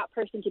for that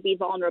person to be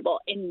vulnerable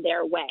in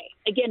their way.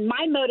 Again,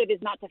 my motive is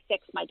not to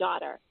fix my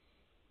daughter.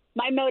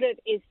 My motive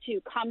is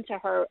to come to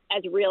her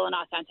as real and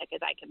authentic as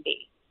I can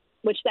be,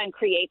 which then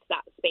creates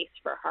that space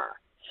for her.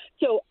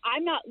 So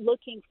I'm not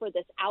looking for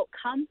this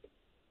outcome.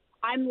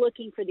 I'm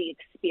looking for the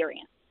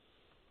experience.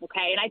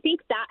 Okay. And I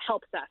think that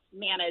helps us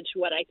manage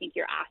what I think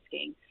you're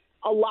asking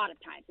a lot of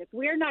times. If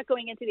we're not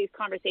going into these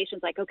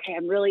conversations like, okay,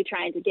 I'm really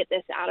trying to get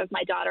this out of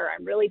my daughter,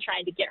 I'm really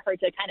trying to get her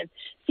to kind of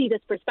see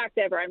this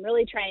perspective, or I'm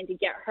really trying to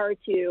get her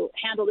to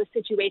handle this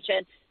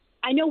situation.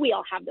 I know we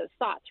all have those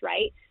thoughts,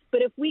 right?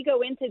 But if we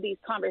go into these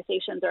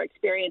conversations or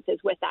experiences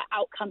with that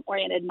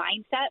outcome-oriented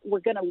mindset, we're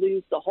going to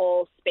lose the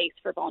whole space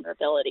for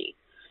vulnerability.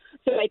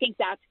 So I think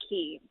that's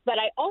key. But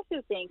I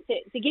also think,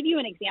 to give you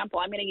an example,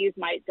 I'm going to use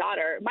my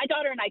daughter. My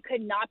daughter and I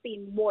could not be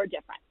more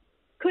different.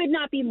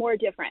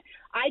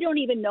 I don't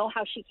even know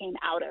how she came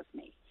out of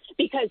me,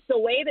 because the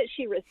way that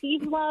she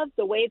receives love,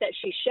 the way that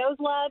she shows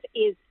love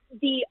is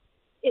the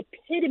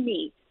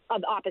epitome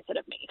of the opposite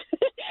of me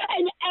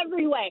in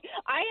every way.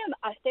 I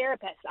am a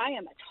therapist. I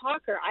am a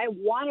talker. I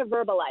want to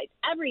verbalize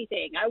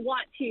everything. I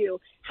want to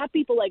have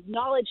people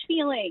acknowledge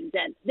feelings.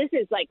 And this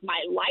is like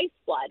my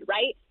lifeblood,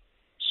 right?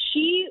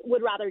 She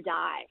would rather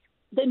die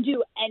than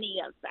do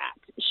any of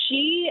that.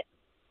 She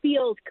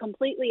feels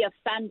completely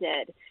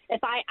offended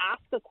if I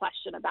ask a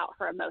question about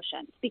her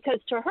emotions, because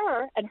to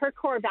her and her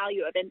core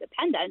value of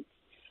independence,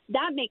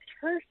 that makes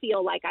her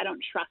feel like I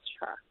don't trust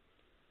her.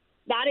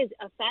 That is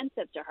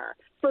offensive to her.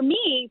 For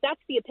me, that's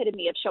the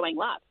epitome of showing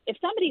love. If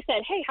somebody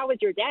said, hey, how was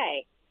your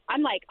day?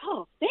 I'm like,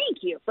 oh, thank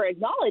you for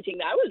acknowledging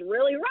that. It was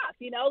really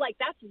rough. Like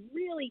that's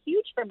really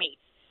huge for me.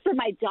 For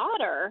my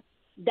daughter,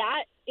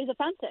 that is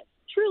offensive,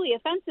 truly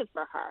offensive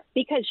for her,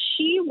 because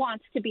she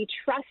wants to be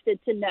trusted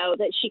to know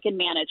that she can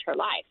manage her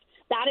life.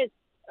 That is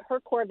her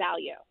core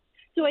value.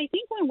 So I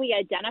think when we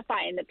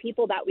identify in the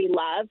people that we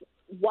love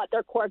what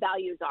their core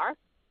values are,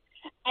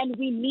 and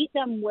we meet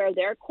them where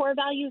their core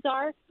values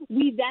are,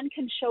 we then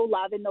can show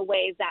love in the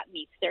ways that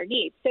meets their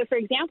needs. So, for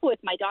example, with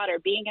my daughter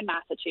being in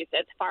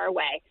Massachusetts, far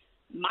away,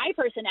 my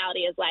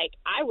personality is like,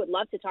 I would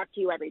love to talk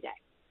to you every day.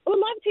 I would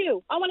love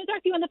to. I want to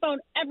talk to you on the phone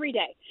every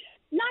day.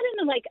 Not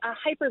in like a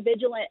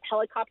hyper-vigilant,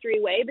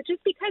 helicoptery way, but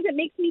just because it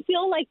makes me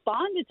feel like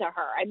bonded to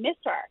her. I miss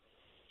her.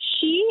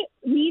 She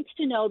needs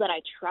to know that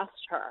I trust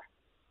her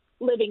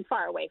living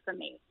far away from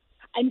me.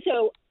 And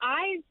so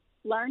I've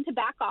learned to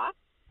back off.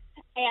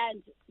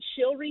 And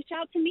she'll reach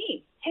out to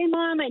me. Hey,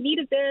 Mom, I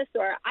needed this,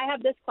 or I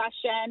have this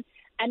question.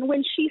 And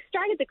when she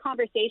started the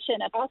conversation,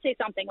 I'll say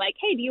something like,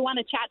 hey, do you want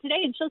to chat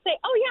today? And she'll say,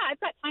 oh, yeah, I've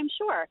got time,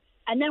 sure.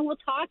 And then we'll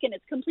talk, and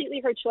it's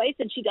completely her choice,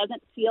 and she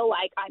doesn't feel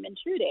like I'm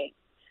intruding,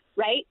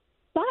 right?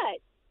 But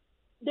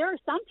there are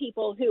some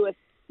people who, if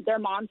their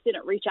moms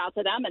didn't reach out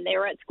to them and they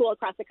were at school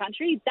across the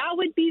country, that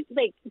would be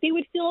like they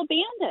would feel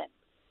abandoned.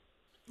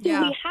 So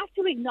we have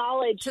to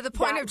acknowledge to the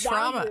point of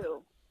trauma.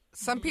 Value.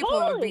 Some people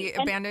would be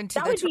abandoned to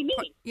that would be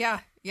me. Yeah.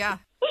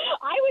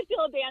 I would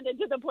feel abandoned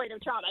to the point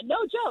of trauma. No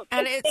joke.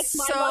 And if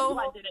my loved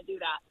one didn't do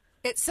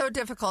that. It's so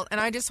difficult.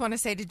 And I just want to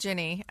say to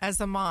Ginny, as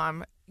a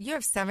mom, you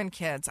have 7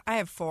 kids. I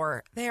have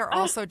 4. They are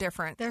all so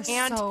different. They're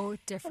so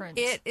different.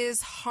 It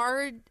is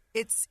hard.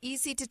 It's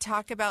easy to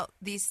talk about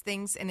these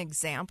things in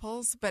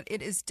examples, but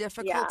it is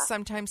difficult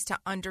sometimes to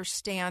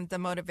understand the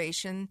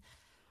motivation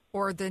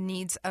or the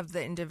needs of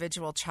the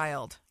individual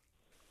child.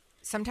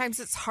 Sometimes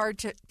it's hard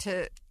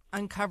to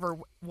uncover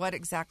what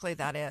exactly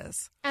that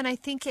is. And I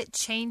think it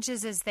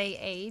changes as they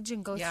age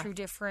and go through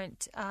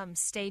different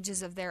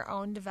stages of their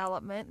own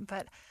development.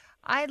 But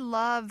I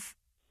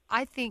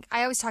think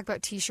I always talk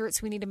about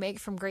T-shirts we need to make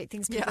from great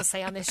things people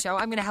say on this show.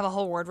 I'm going to have a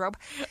whole wardrobe.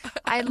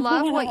 I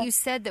love what you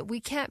said, that we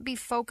can't be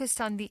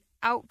focused on the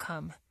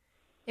outcome.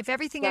 If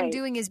everything I'm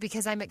doing is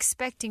because I'm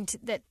expecting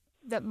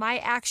that my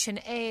action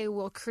A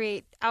will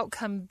create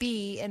outcome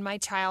B in my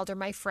child or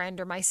my friend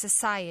or my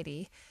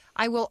society,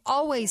 I will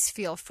always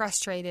feel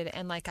frustrated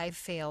and like I've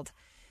failed.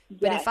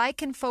 But if I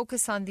can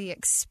focus on the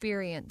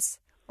experience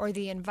or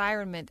the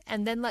environment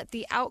and then let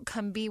the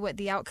outcome be what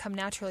the outcome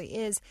naturally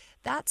is,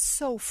 that's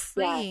so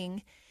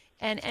freeing.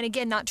 And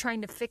again, not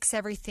trying to fix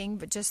everything,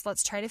 but just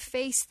let's try to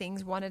face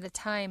things one at a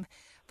time.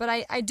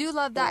 But I do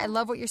love that. I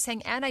love what you're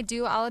saying. And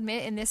I'll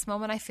admit, in this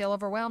moment, I feel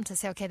overwhelmed to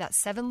say, okay, that's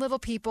 7 little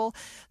people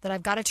that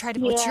I've got to try to,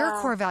 what's your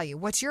core value?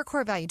 What's your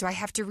core value? Do I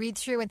have to read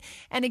through?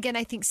 And again,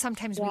 I think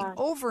sometimes we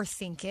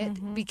overthink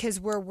it because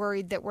we're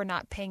worried that we're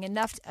not paying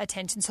enough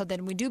attention. So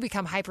then we do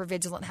become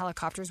hypervigilant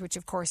helicopters, which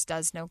of course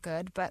does no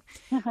good. But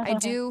I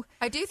do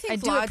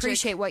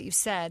appreciate what you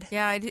said.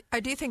 Yeah, I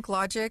do think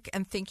logic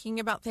and thinking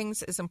about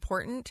things is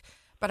important.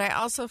 But I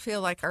also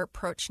feel like our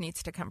approach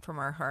needs to come from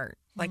our heart.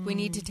 Like we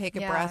need to take a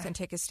breath and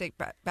take a step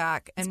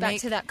back. And it's back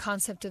to that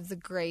concept of the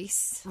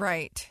grace.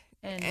 Right.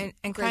 And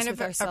kind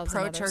of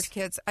approach our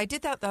kids. I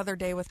did that the other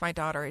day with my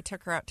daughter. I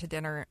took her out to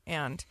dinner,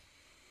 and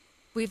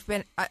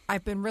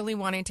I've been really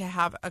wanting to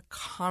have a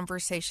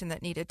conversation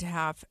that needed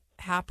to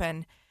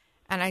happen.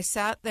 And I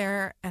sat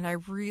there and I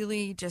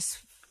really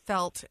just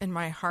felt in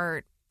my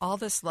heart all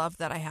this love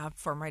that I have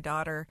for my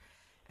daughter.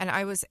 And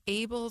I was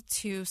able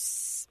to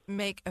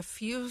make a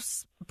few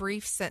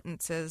brief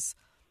sentences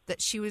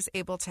that she was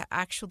able to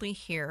actually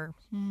hear.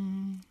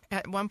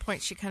 At one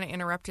point, she kind of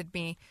interrupted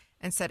me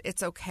and said,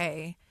 "It's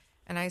okay."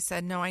 And I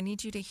said, "No, I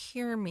need you to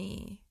hear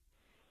me.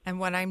 And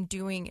what I'm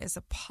doing is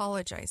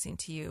apologizing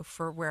to you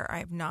for where I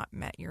have not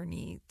met your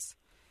needs."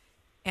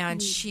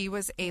 And she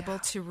was able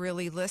to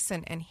really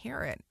listen and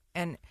hear it.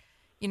 And,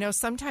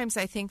 sometimes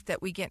I think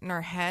that we get in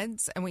our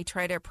heads and we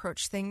try to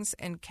approach things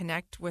and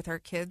connect with our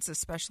kids,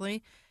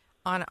 especially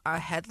on a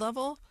head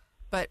level.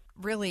 But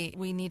really,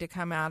 we need to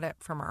come at it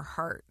from our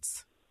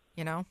hearts,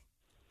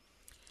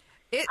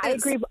 I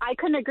agree. I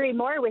couldn't agree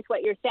more with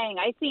what you're saying.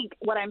 I think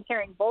what I'm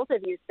hearing both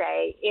of you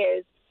say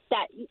is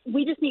that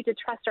we just need to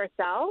trust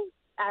ourselves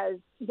as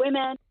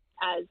women,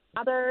 as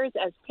mothers,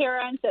 as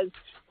parents, as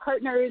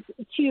partners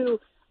to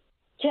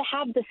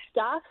have the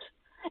stuff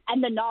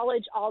and the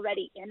knowledge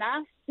already in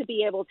us to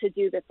be able to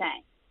do the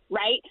thing,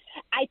 right?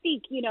 I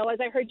think, as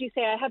I heard you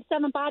say, I have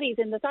 7 bodies,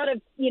 and the thought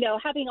of,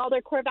 having all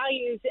their core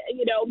values,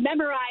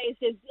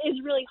 memorized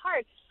is really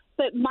hard.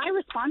 But my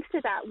response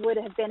to that would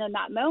have been in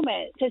that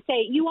moment to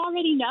say, you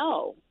already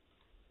know.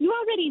 You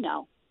already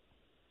know.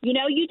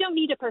 You don't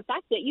need to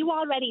perfect it. You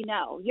already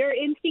know. Your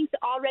instincts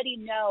already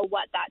know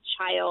what that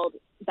child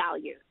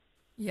values.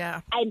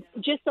 Yeah. And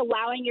just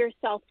allowing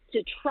yourself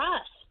to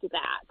trust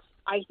that,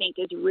 I think,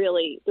 is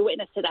really the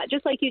witness to that,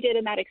 just like you did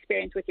in that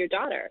experience with your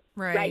daughter,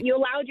 right? You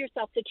allowed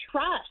yourself to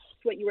trust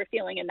what you were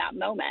feeling in that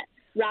moment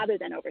rather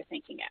than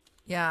overthinking it.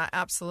 Yeah,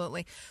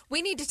 absolutely.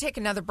 We need to take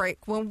another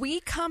break. When we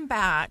come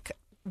back,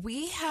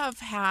 we have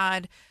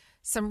had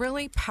some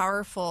really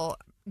powerful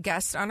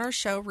guests on our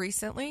show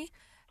recently,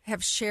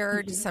 have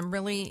shared some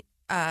really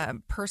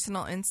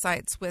personal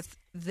insights with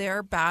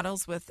their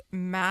battles with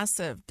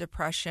massive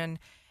depression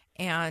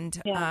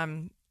and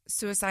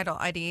suicidal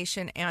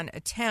ideation and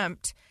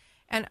attempt.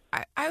 And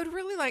I would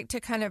really like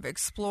to kind of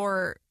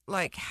explore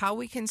like how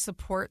we can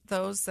support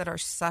those that are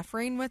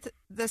suffering with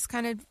this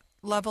kind of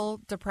level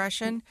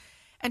depression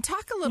and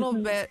talk a little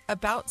bit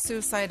about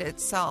suicide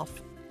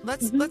itself.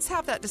 Let's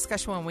have that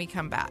discussion when we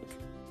come back.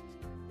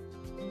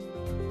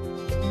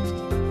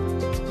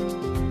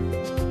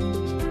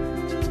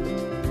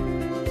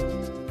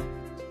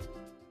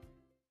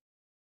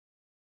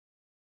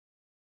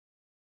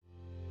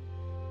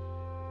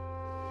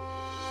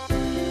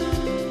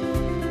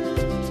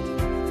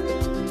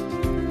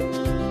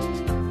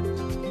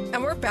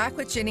 And we're back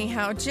with Jenny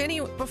Howe. Jenny,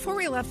 before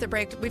we left the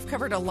break, we've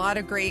covered a lot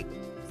of great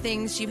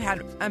things. You've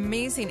had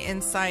amazing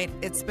insight.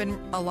 It's been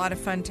a lot of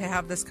fun to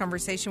have this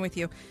conversation with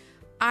you.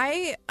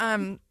 I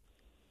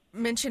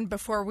mentioned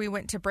before we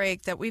went to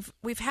break that we've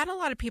had a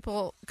lot of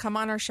people come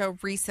on our show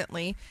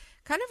recently,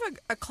 kind of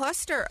a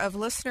cluster of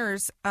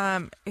listeners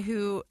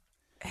who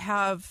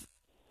have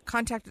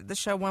contacted the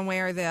show one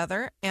way or the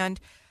other, and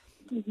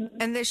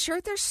they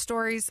shared their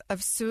stories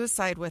of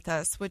suicide with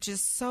us, which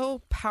is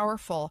so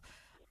powerful,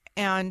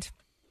 and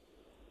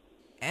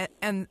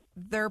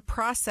their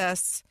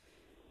process.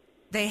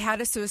 They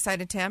had a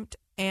suicide attempt,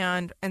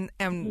 and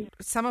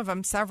some of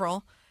them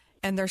several,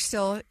 and they're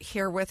still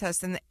here with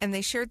us. And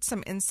they shared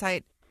some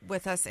insight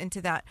with us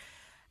into that.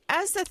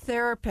 As a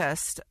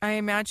therapist, I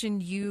imagine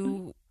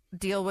you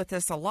deal with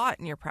this a lot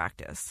in your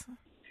practice.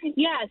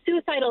 Yeah,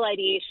 suicidal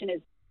ideation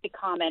is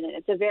common, and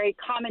it's a very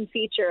common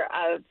feature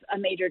of a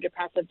major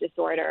depressive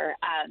disorder,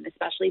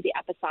 especially the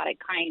episodic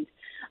kind.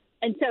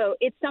 And so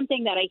it's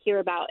something that I hear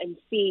about and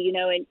see,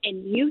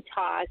 in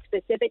Utah,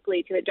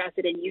 specifically to address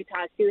it in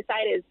Utah,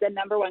 suicide is the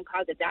number one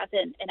cause of death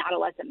in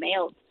adolescent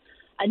males.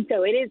 And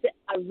so it is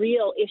a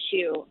real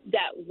issue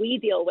that we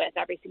deal with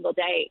every single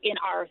day in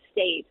our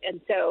state. And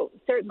so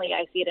certainly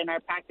I see it in our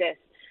practice.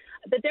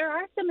 But there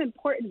are some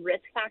important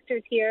risk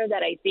factors here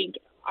that I think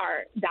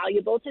are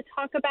valuable to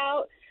talk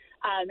about.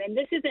 And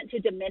this isn't to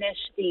diminish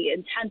the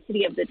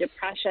intensity of the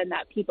depression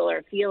that people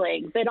are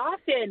feeling, but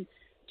often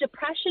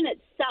depression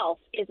itself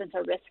isn't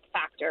a risk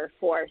factor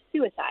for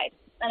suicide.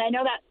 And I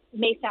know that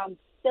may sound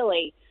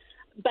silly,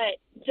 but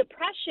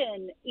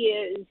depression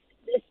is,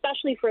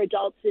 especially for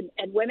adults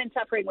and women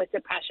suffering with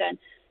depression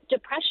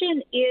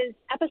is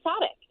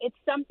episodic. It's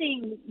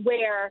something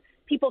where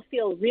people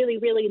feel really,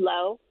 really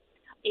low.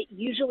 It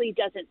usually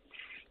doesn't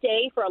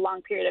stay for a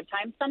long period of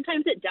time.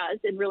 Sometimes it does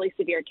in really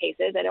severe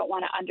cases. I don't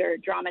want to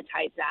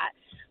under-dramatize that.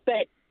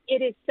 But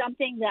it is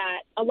something that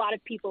a lot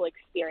of people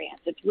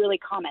experience. It's really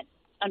common,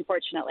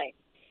 unfortunately.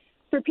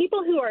 For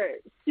people who are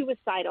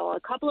suicidal, a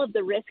couple of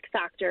the risk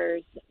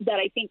factors that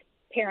I think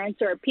parents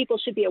or people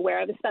should be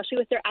aware of, especially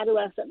with their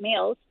adolescent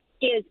males,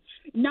 is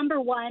number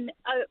one,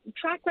 a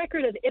track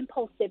record of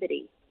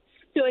impulsivity.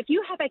 So if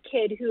you have a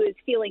kid who is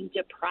feeling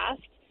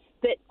depressed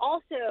but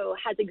also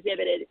has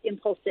exhibited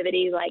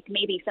impulsivity, like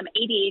maybe some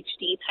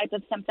ADHD type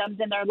of symptoms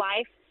in their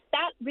life,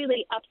 that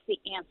really ups the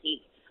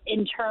ante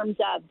in terms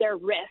of their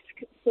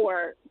risk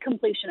for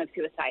completion of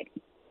suicide.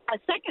 A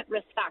second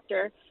risk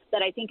factor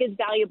that I think is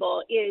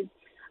valuable is,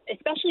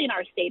 especially in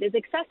our state, is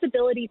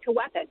accessibility to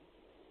weapons.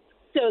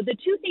 So the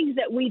two things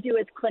that we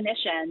do as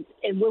clinicians,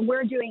 and when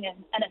we're doing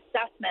an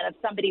assessment of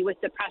somebody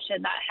with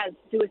depression that has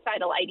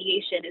suicidal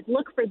ideation, is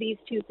look for these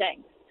two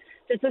things.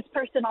 Does this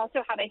person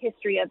also have a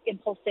history of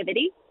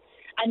impulsivity?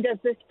 And does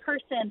this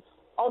person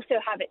also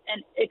have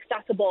an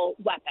accessible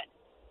weapon?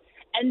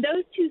 And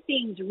those two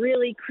things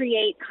really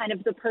create kind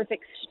of the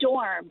perfect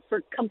storm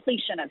for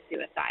completion of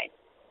suicide.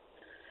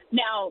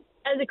 Now,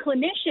 as a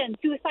clinician,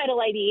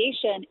 suicidal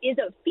ideation is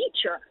a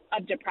feature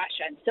of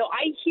depression. So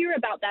I hear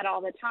about that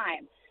all the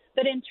time.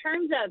 But in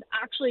terms of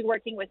actually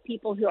working with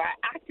people who are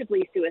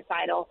actively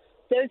suicidal,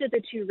 those are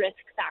the two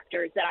risk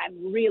factors that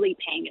I'm really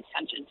paying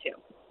attention to.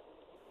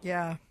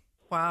 Yeah.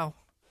 Wow.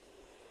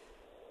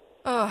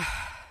 Oh,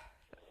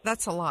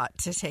 that's a lot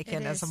to take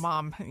in as a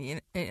mom.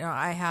 You know,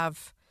 I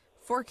have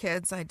 4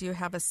 kids. I do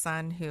have a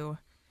son who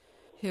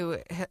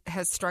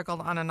has struggled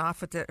on and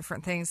off with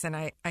different things. And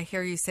I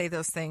hear you say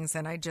those things,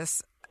 and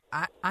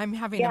I'm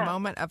having a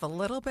moment of a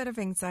little bit of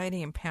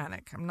anxiety and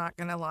panic. I'm not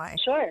going to lie.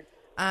 Sure.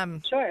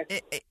 Sure.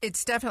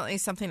 It's definitely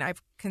something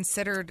I've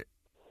considered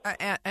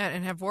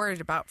and have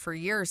worried about for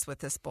years with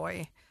this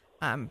boy.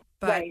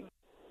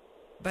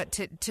 But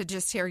to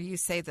just hear you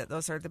say that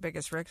those are the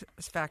biggest risk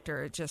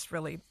factor, it just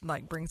really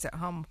brings it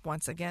home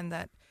once again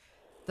that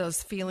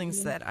those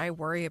feelings that I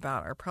worry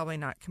about are probably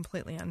not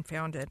completely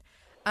unfounded.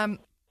 I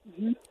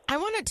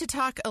wanted to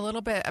talk a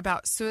little bit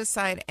about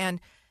suicide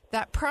and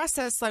that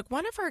process. Like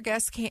one of our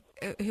guests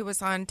who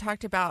was on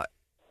talked about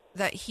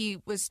that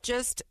he was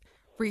just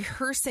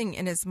rehearsing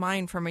in his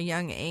mind from a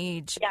young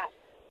age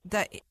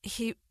that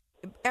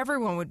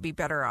everyone would be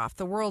better off.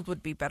 The world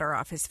would be better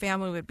off. His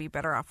family would be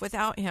better off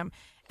without him.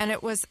 And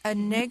it was a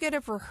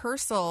negative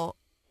rehearsal.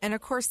 And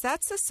of course,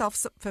 that's a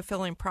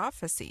self-fulfilling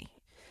prophecy,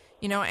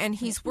 and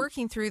he's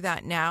working through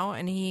that now.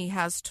 And he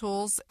has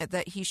tools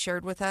that he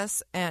shared with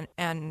us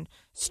and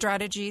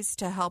strategies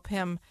to help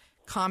him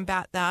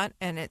combat that.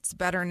 And it's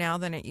better now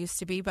than it used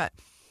to be. But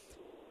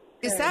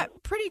is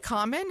that pretty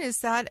common?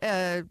 Is that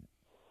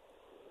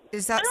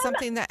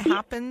something that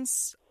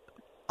happens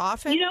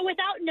often?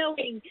 Without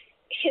knowing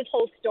his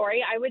whole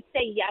story, I would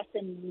say yes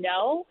and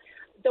no.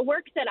 The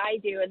work that I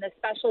do and the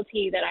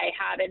specialty that I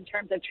have in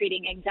terms of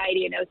treating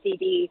anxiety and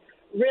OCD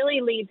really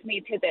leads me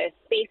to this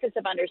basis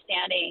of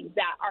understanding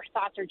that our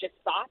thoughts are just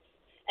thoughts.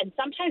 And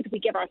sometimes we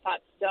give our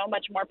thoughts so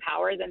much more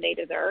power than they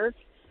deserve,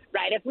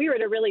 right? If we were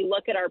to really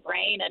look at our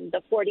brain and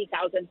the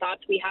 40,000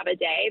 thoughts we have a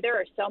day, there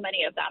are so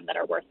many of them that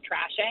are worth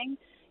trashing.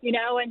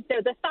 And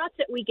so the thoughts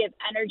that we give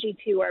energy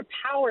to or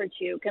power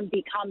to can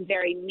become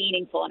very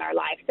meaningful in our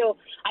life. So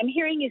I'm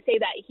hearing you say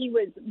that he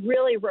was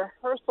really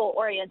rehearsal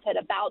oriented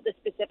about the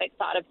specific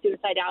thought of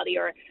suicidality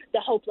or the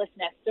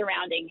hopelessness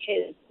surrounding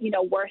his,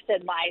 worth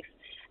in life.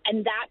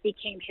 And that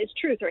became his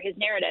truth or his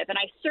narrative. And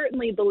I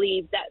certainly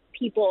believe that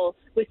people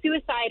with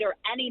suicide or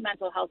any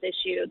mental health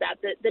issue, that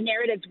the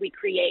narratives we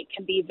create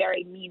can be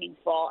very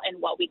meaningful in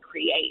what we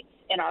create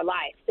in our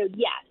life. So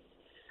yes.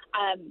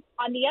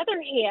 On the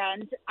other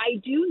hand, I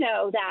do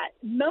know that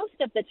most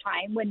of the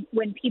time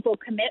when people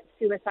commit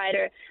suicide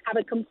or have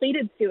a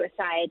completed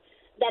suicide,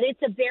 that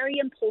it's a very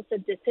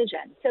impulsive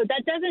decision. So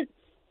that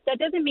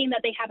doesn't mean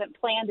that they haven't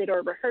planned it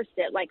or rehearsed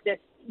it like this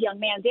young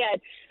man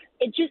did.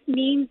 It just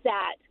means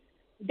that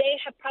they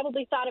have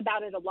probably thought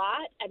about it a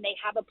lot and they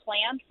have a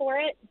plan for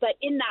it. But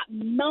in that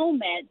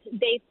moment,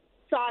 they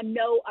saw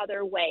no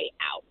other way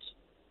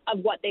out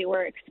of what they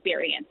were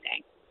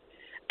experiencing.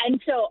 And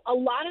so a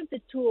lot of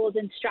the tools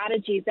and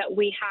strategies that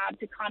we have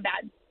to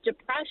combat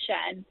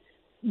depression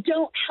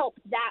don't help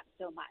that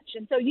so much.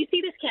 And so you see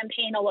this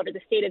campaign all over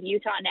the state of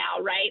Utah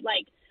now, right?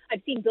 Like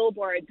I've seen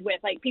billboards with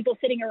like people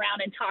sitting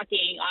around and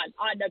talking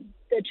on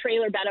the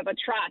trailer bed of a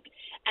truck,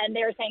 and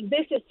they're saying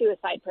this is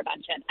suicide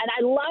prevention. And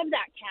I love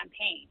that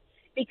campaign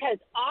because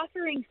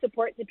offering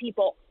support to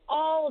people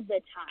all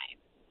the time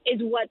is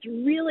what's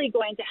really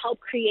going to help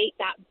create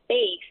that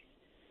base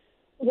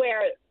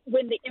where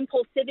when the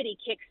impulsivity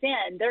kicks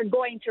in, they're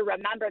going to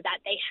remember that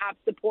they have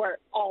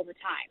support all the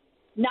time,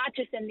 not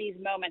just in these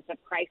moments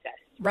of crisis.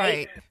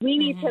 Right. We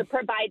need to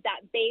provide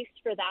that base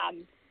for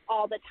them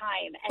all the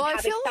time and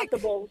have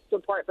accessible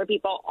support for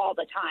people all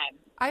the time.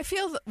 I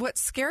feel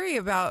what's scary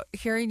about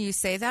hearing you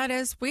say that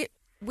is we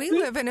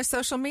live in a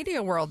social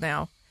media world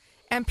now,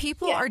 and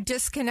people are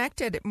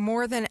disconnected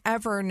more than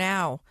ever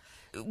now.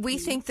 We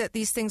think that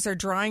these things are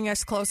drawing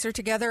us closer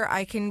together.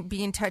 I can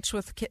be in touch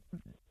with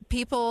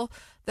people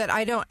that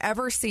I don't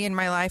ever see in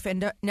my life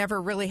and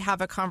never really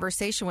have a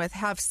conversation with,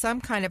 have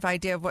some kind of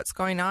idea of what's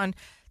going on.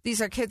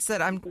 These are kids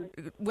that I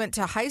went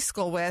to high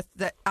school with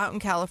that out in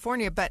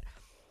California, but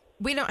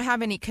we don't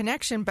have any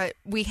connection, but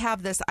we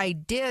have this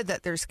idea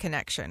that there's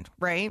connection,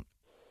 right?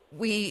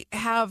 We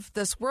have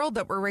this world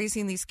that we're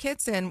raising these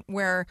kids in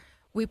where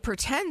we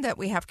pretend that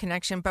we have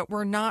connection, but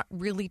we're not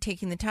really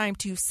taking the time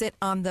to sit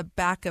on the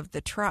back of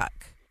the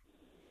truck,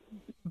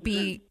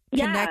 be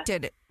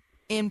connected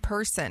in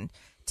person,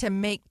 to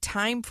make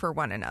time for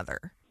one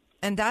another.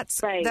 And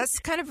that's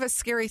kind of a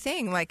scary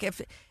thing. Like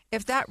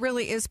if that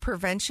really is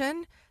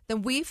prevention,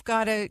 then we've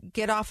got to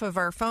get off of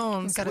our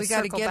phones. We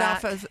got to get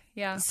off of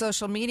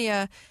social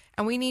media,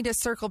 and we need to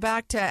circle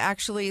back to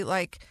actually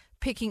like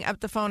picking up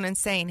the phone and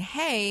saying,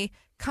 hey,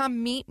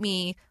 come meet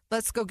me.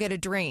 Let's go get a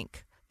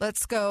drink.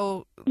 Let's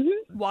go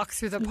walk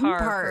through the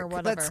park or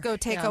whatever. Let's go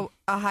take a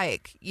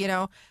hike.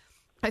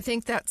 I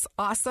think that's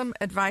awesome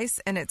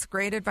advice, and it's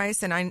great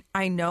advice. And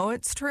I know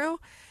it's true.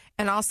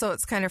 And also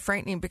it's kind of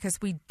frightening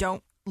because we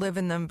don't live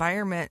in the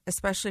environment,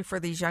 especially for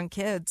these young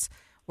kids,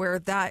 where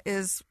that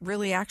is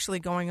really actually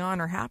going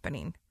on or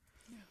happening.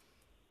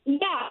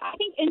 Yeah, I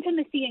think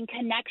intimacy and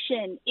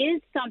connection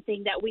is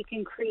something that we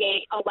can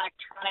create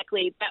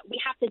electronically, but we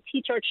have to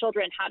teach our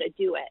children how to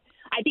do it.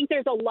 I think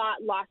there's a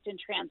lot lost in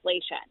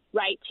translation,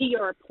 right, to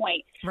your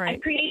point. Right.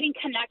 And creating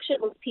connection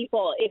with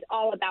people is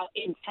all about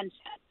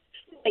intention.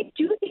 I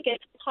do think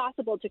it's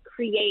possible to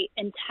create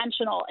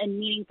intentional and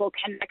meaningful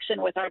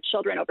connection with our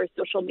children over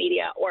social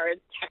media or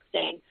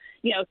texting.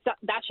 So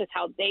that's just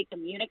how they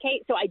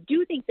communicate. So I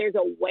do think there's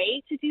a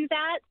way to do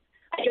that.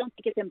 I don't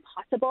think it's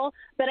impossible,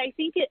 but I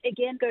think it,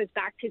 again, goes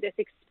back to this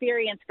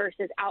experience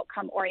versus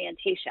outcome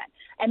orientation.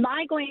 Am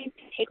I going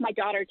to take my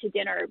daughter to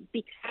dinner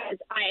because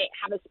I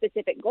have a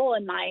specific goal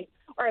in mind,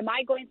 or am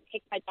I going to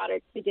take my daughter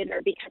to dinner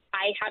because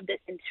I have this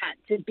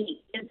intent to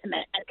be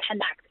intimate and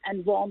connect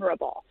and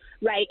vulnerable,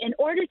 right? In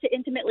order to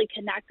intimately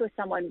connect with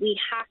someone, we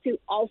have to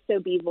also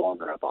be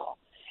vulnerable.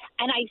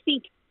 And I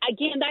think,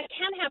 again, that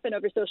can happen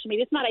over social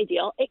media. It's not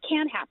ideal. It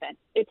can happen.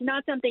 It's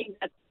not something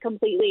that's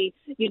completely,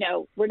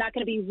 we're not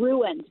going to be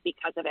ruined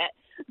because of it.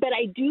 But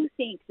I do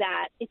think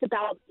that it's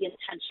about the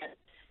intention.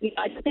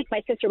 I think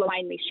my sister will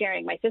mind me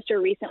sharing. My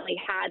sister recently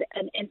had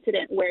an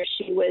incident where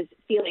she was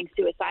feeling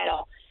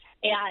suicidal.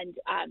 And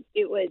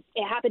it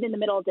happened in the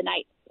middle of the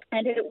night.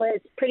 And it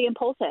was pretty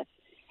impulsive.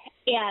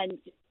 And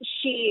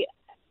she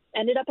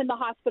ended up in the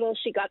hospital.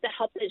 She got the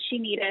help that she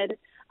needed.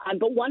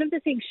 But one of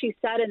the things she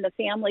said in the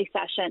family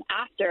session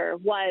after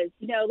was,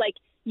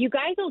 you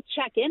guys will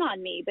check in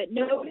on me, but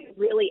nobody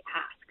really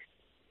asks.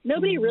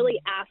 Nobody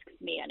really asks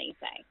me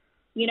anything.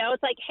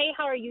 It's like, hey,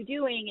 how are you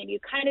doing? And you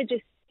kind of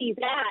just see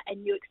that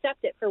and you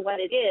accept it for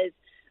what it is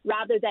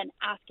rather than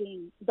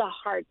asking the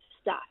hard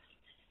stuff,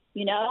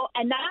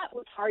 And that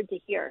was hard to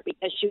hear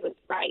because she was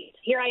right.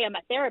 Here I am,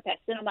 a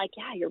therapist, and I'm like,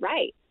 yeah, you're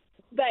right.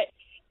 But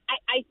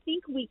I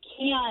think we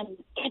can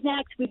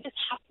connect. We just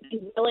have to be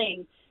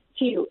willing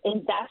to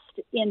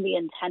invest in the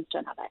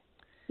intention of it,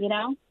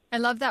 I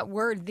love that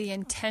word, the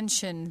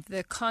intention,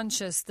 the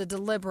conscious, the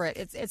deliberate.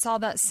 It's all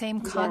that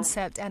same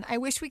concept. Yeah. And I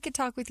wish we could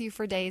talk with you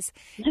for days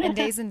and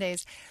days and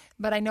days,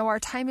 but I know our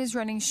time is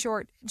running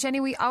short. Jenny,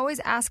 we always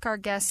ask our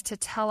guests to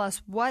tell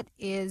us, what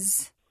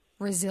is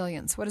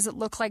resilience? What does it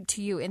look like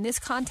to you? In this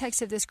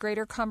context of this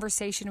greater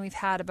conversation we've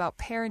had about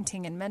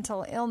parenting and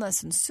mental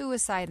illness and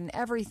suicide and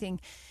everything,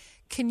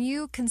 can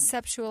you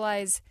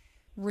conceptualize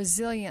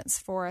resilience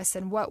for us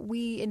and what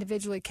we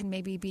individually can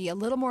maybe be a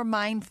little more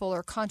mindful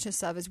or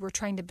conscious of as we're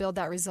trying to build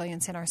that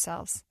resilience in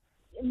ourselves?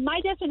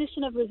 My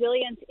definition of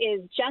resilience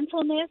is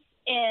gentleness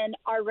in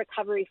our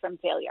recovery from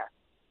failure.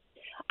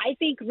 I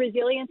think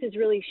resilience is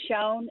really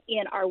shown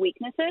in our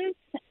weaknesses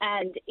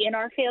and in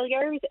our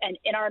failures and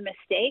in our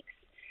mistakes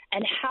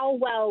and how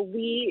well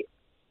we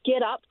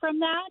get up from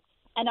that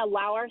and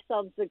allow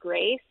ourselves the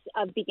grace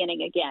of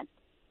beginning again.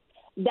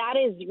 That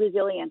is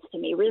resilience to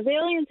me.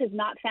 Resilience is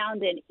not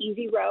found in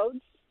easy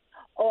roads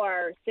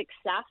or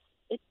success.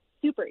 It's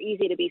super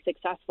easy to be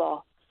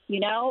successful,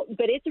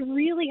 but it's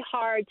really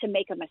hard to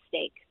make a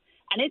mistake.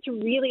 And it's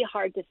really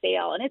hard to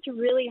fail. And it's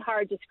really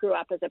hard to screw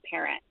up as a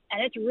parent.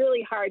 And it's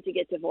really hard to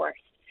get divorced.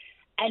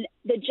 And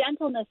the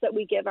gentleness that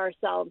we give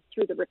ourselves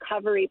through the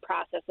recovery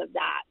process of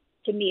that,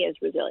 to me, is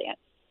resilience.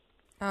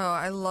 Oh,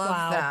 I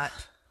love that.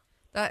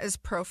 That is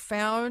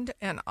profound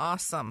and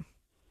awesome.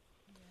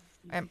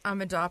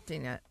 I'm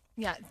adopting it.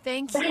 Yeah,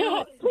 thank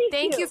you.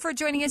 Thank you for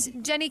joining us.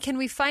 Jenny, can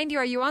we find you?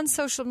 Are you on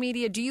social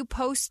media? Do you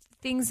post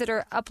things that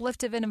are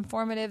upliftive and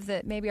informative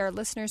that maybe our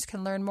listeners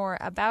can learn more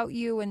about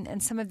you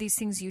and some of these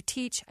things you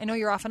teach? I know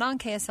you're often on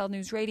KSL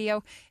News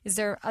Radio. Is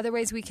there other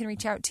ways we can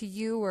reach out to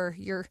you or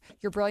your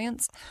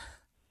brilliance?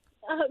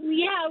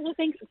 Yeah, well,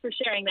 thanks for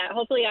sharing that.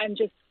 Hopefully I'm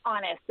just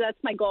honest.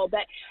 That's my goal.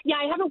 But, yeah,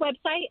 I have a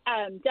website,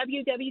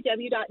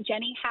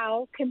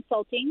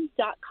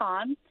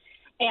 www.jennyhowconsulting.com.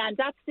 And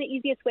that's the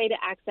easiest way to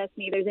access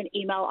me. There's an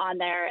email on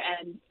there,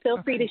 and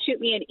feel free to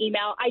shoot me an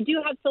email. I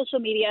do have social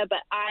media, but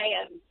I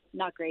am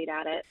not great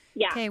at it.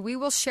 Yeah. Okay, we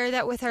will share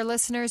that with our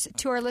listeners.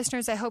 To our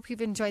listeners, I hope you've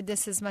enjoyed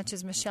this as much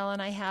as Michelle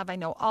and I have. I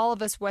know all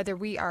of us, whether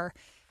we are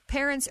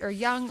parents or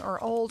young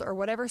or old or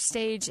whatever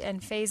stage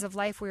and phase of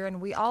life we're in,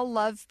 we all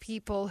love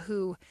people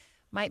who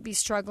might be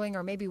struggling,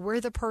 or maybe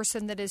we're the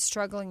person that is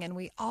struggling, and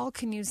we all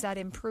can use that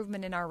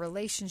improvement in our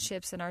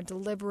relationships and our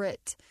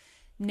deliberate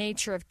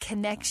nature of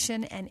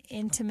connection and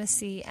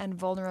intimacy and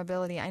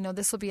vulnerability. I know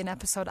this will be an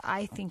episode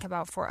I think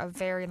about for a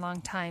very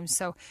long time.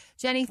 So,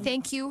 Jenny,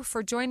 thank you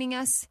for joining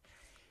us.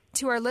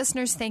 To our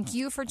listeners, thank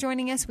you for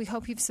joining us. We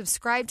hope you've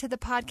subscribed to the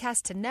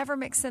podcast to never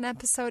miss an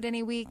episode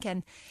any week.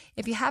 And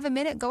if you have a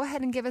minute, go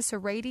ahead and give us a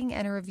rating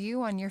and a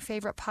review on your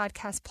favorite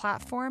podcast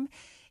platform.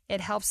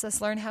 It helps us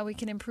learn how we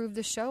can improve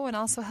the show and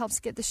also helps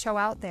get the show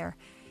out there.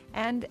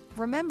 And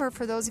remember,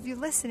 for those of you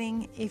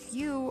listening, if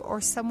you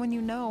or someone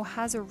you know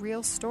has a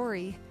real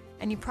story,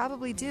 and you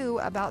probably do,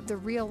 about the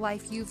real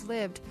life you've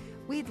lived,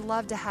 we'd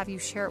love to have you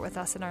share it with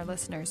us and our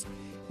listeners.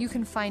 You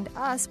can find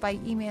us by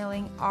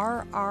emailing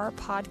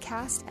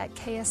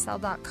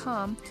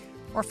rrpodcast@ksl.com,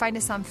 or find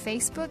us on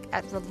Facebook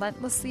at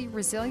Relentlessly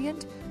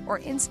Resilient, or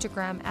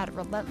Instagram at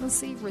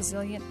Relentlessly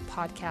Resilient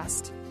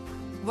Podcast.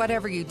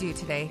 Whatever you do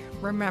today,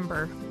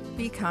 remember,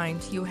 be kind.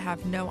 You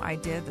have no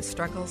idea the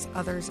struggles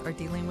others are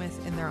dealing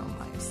with in their own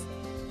lives.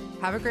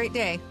 Have a great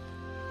day.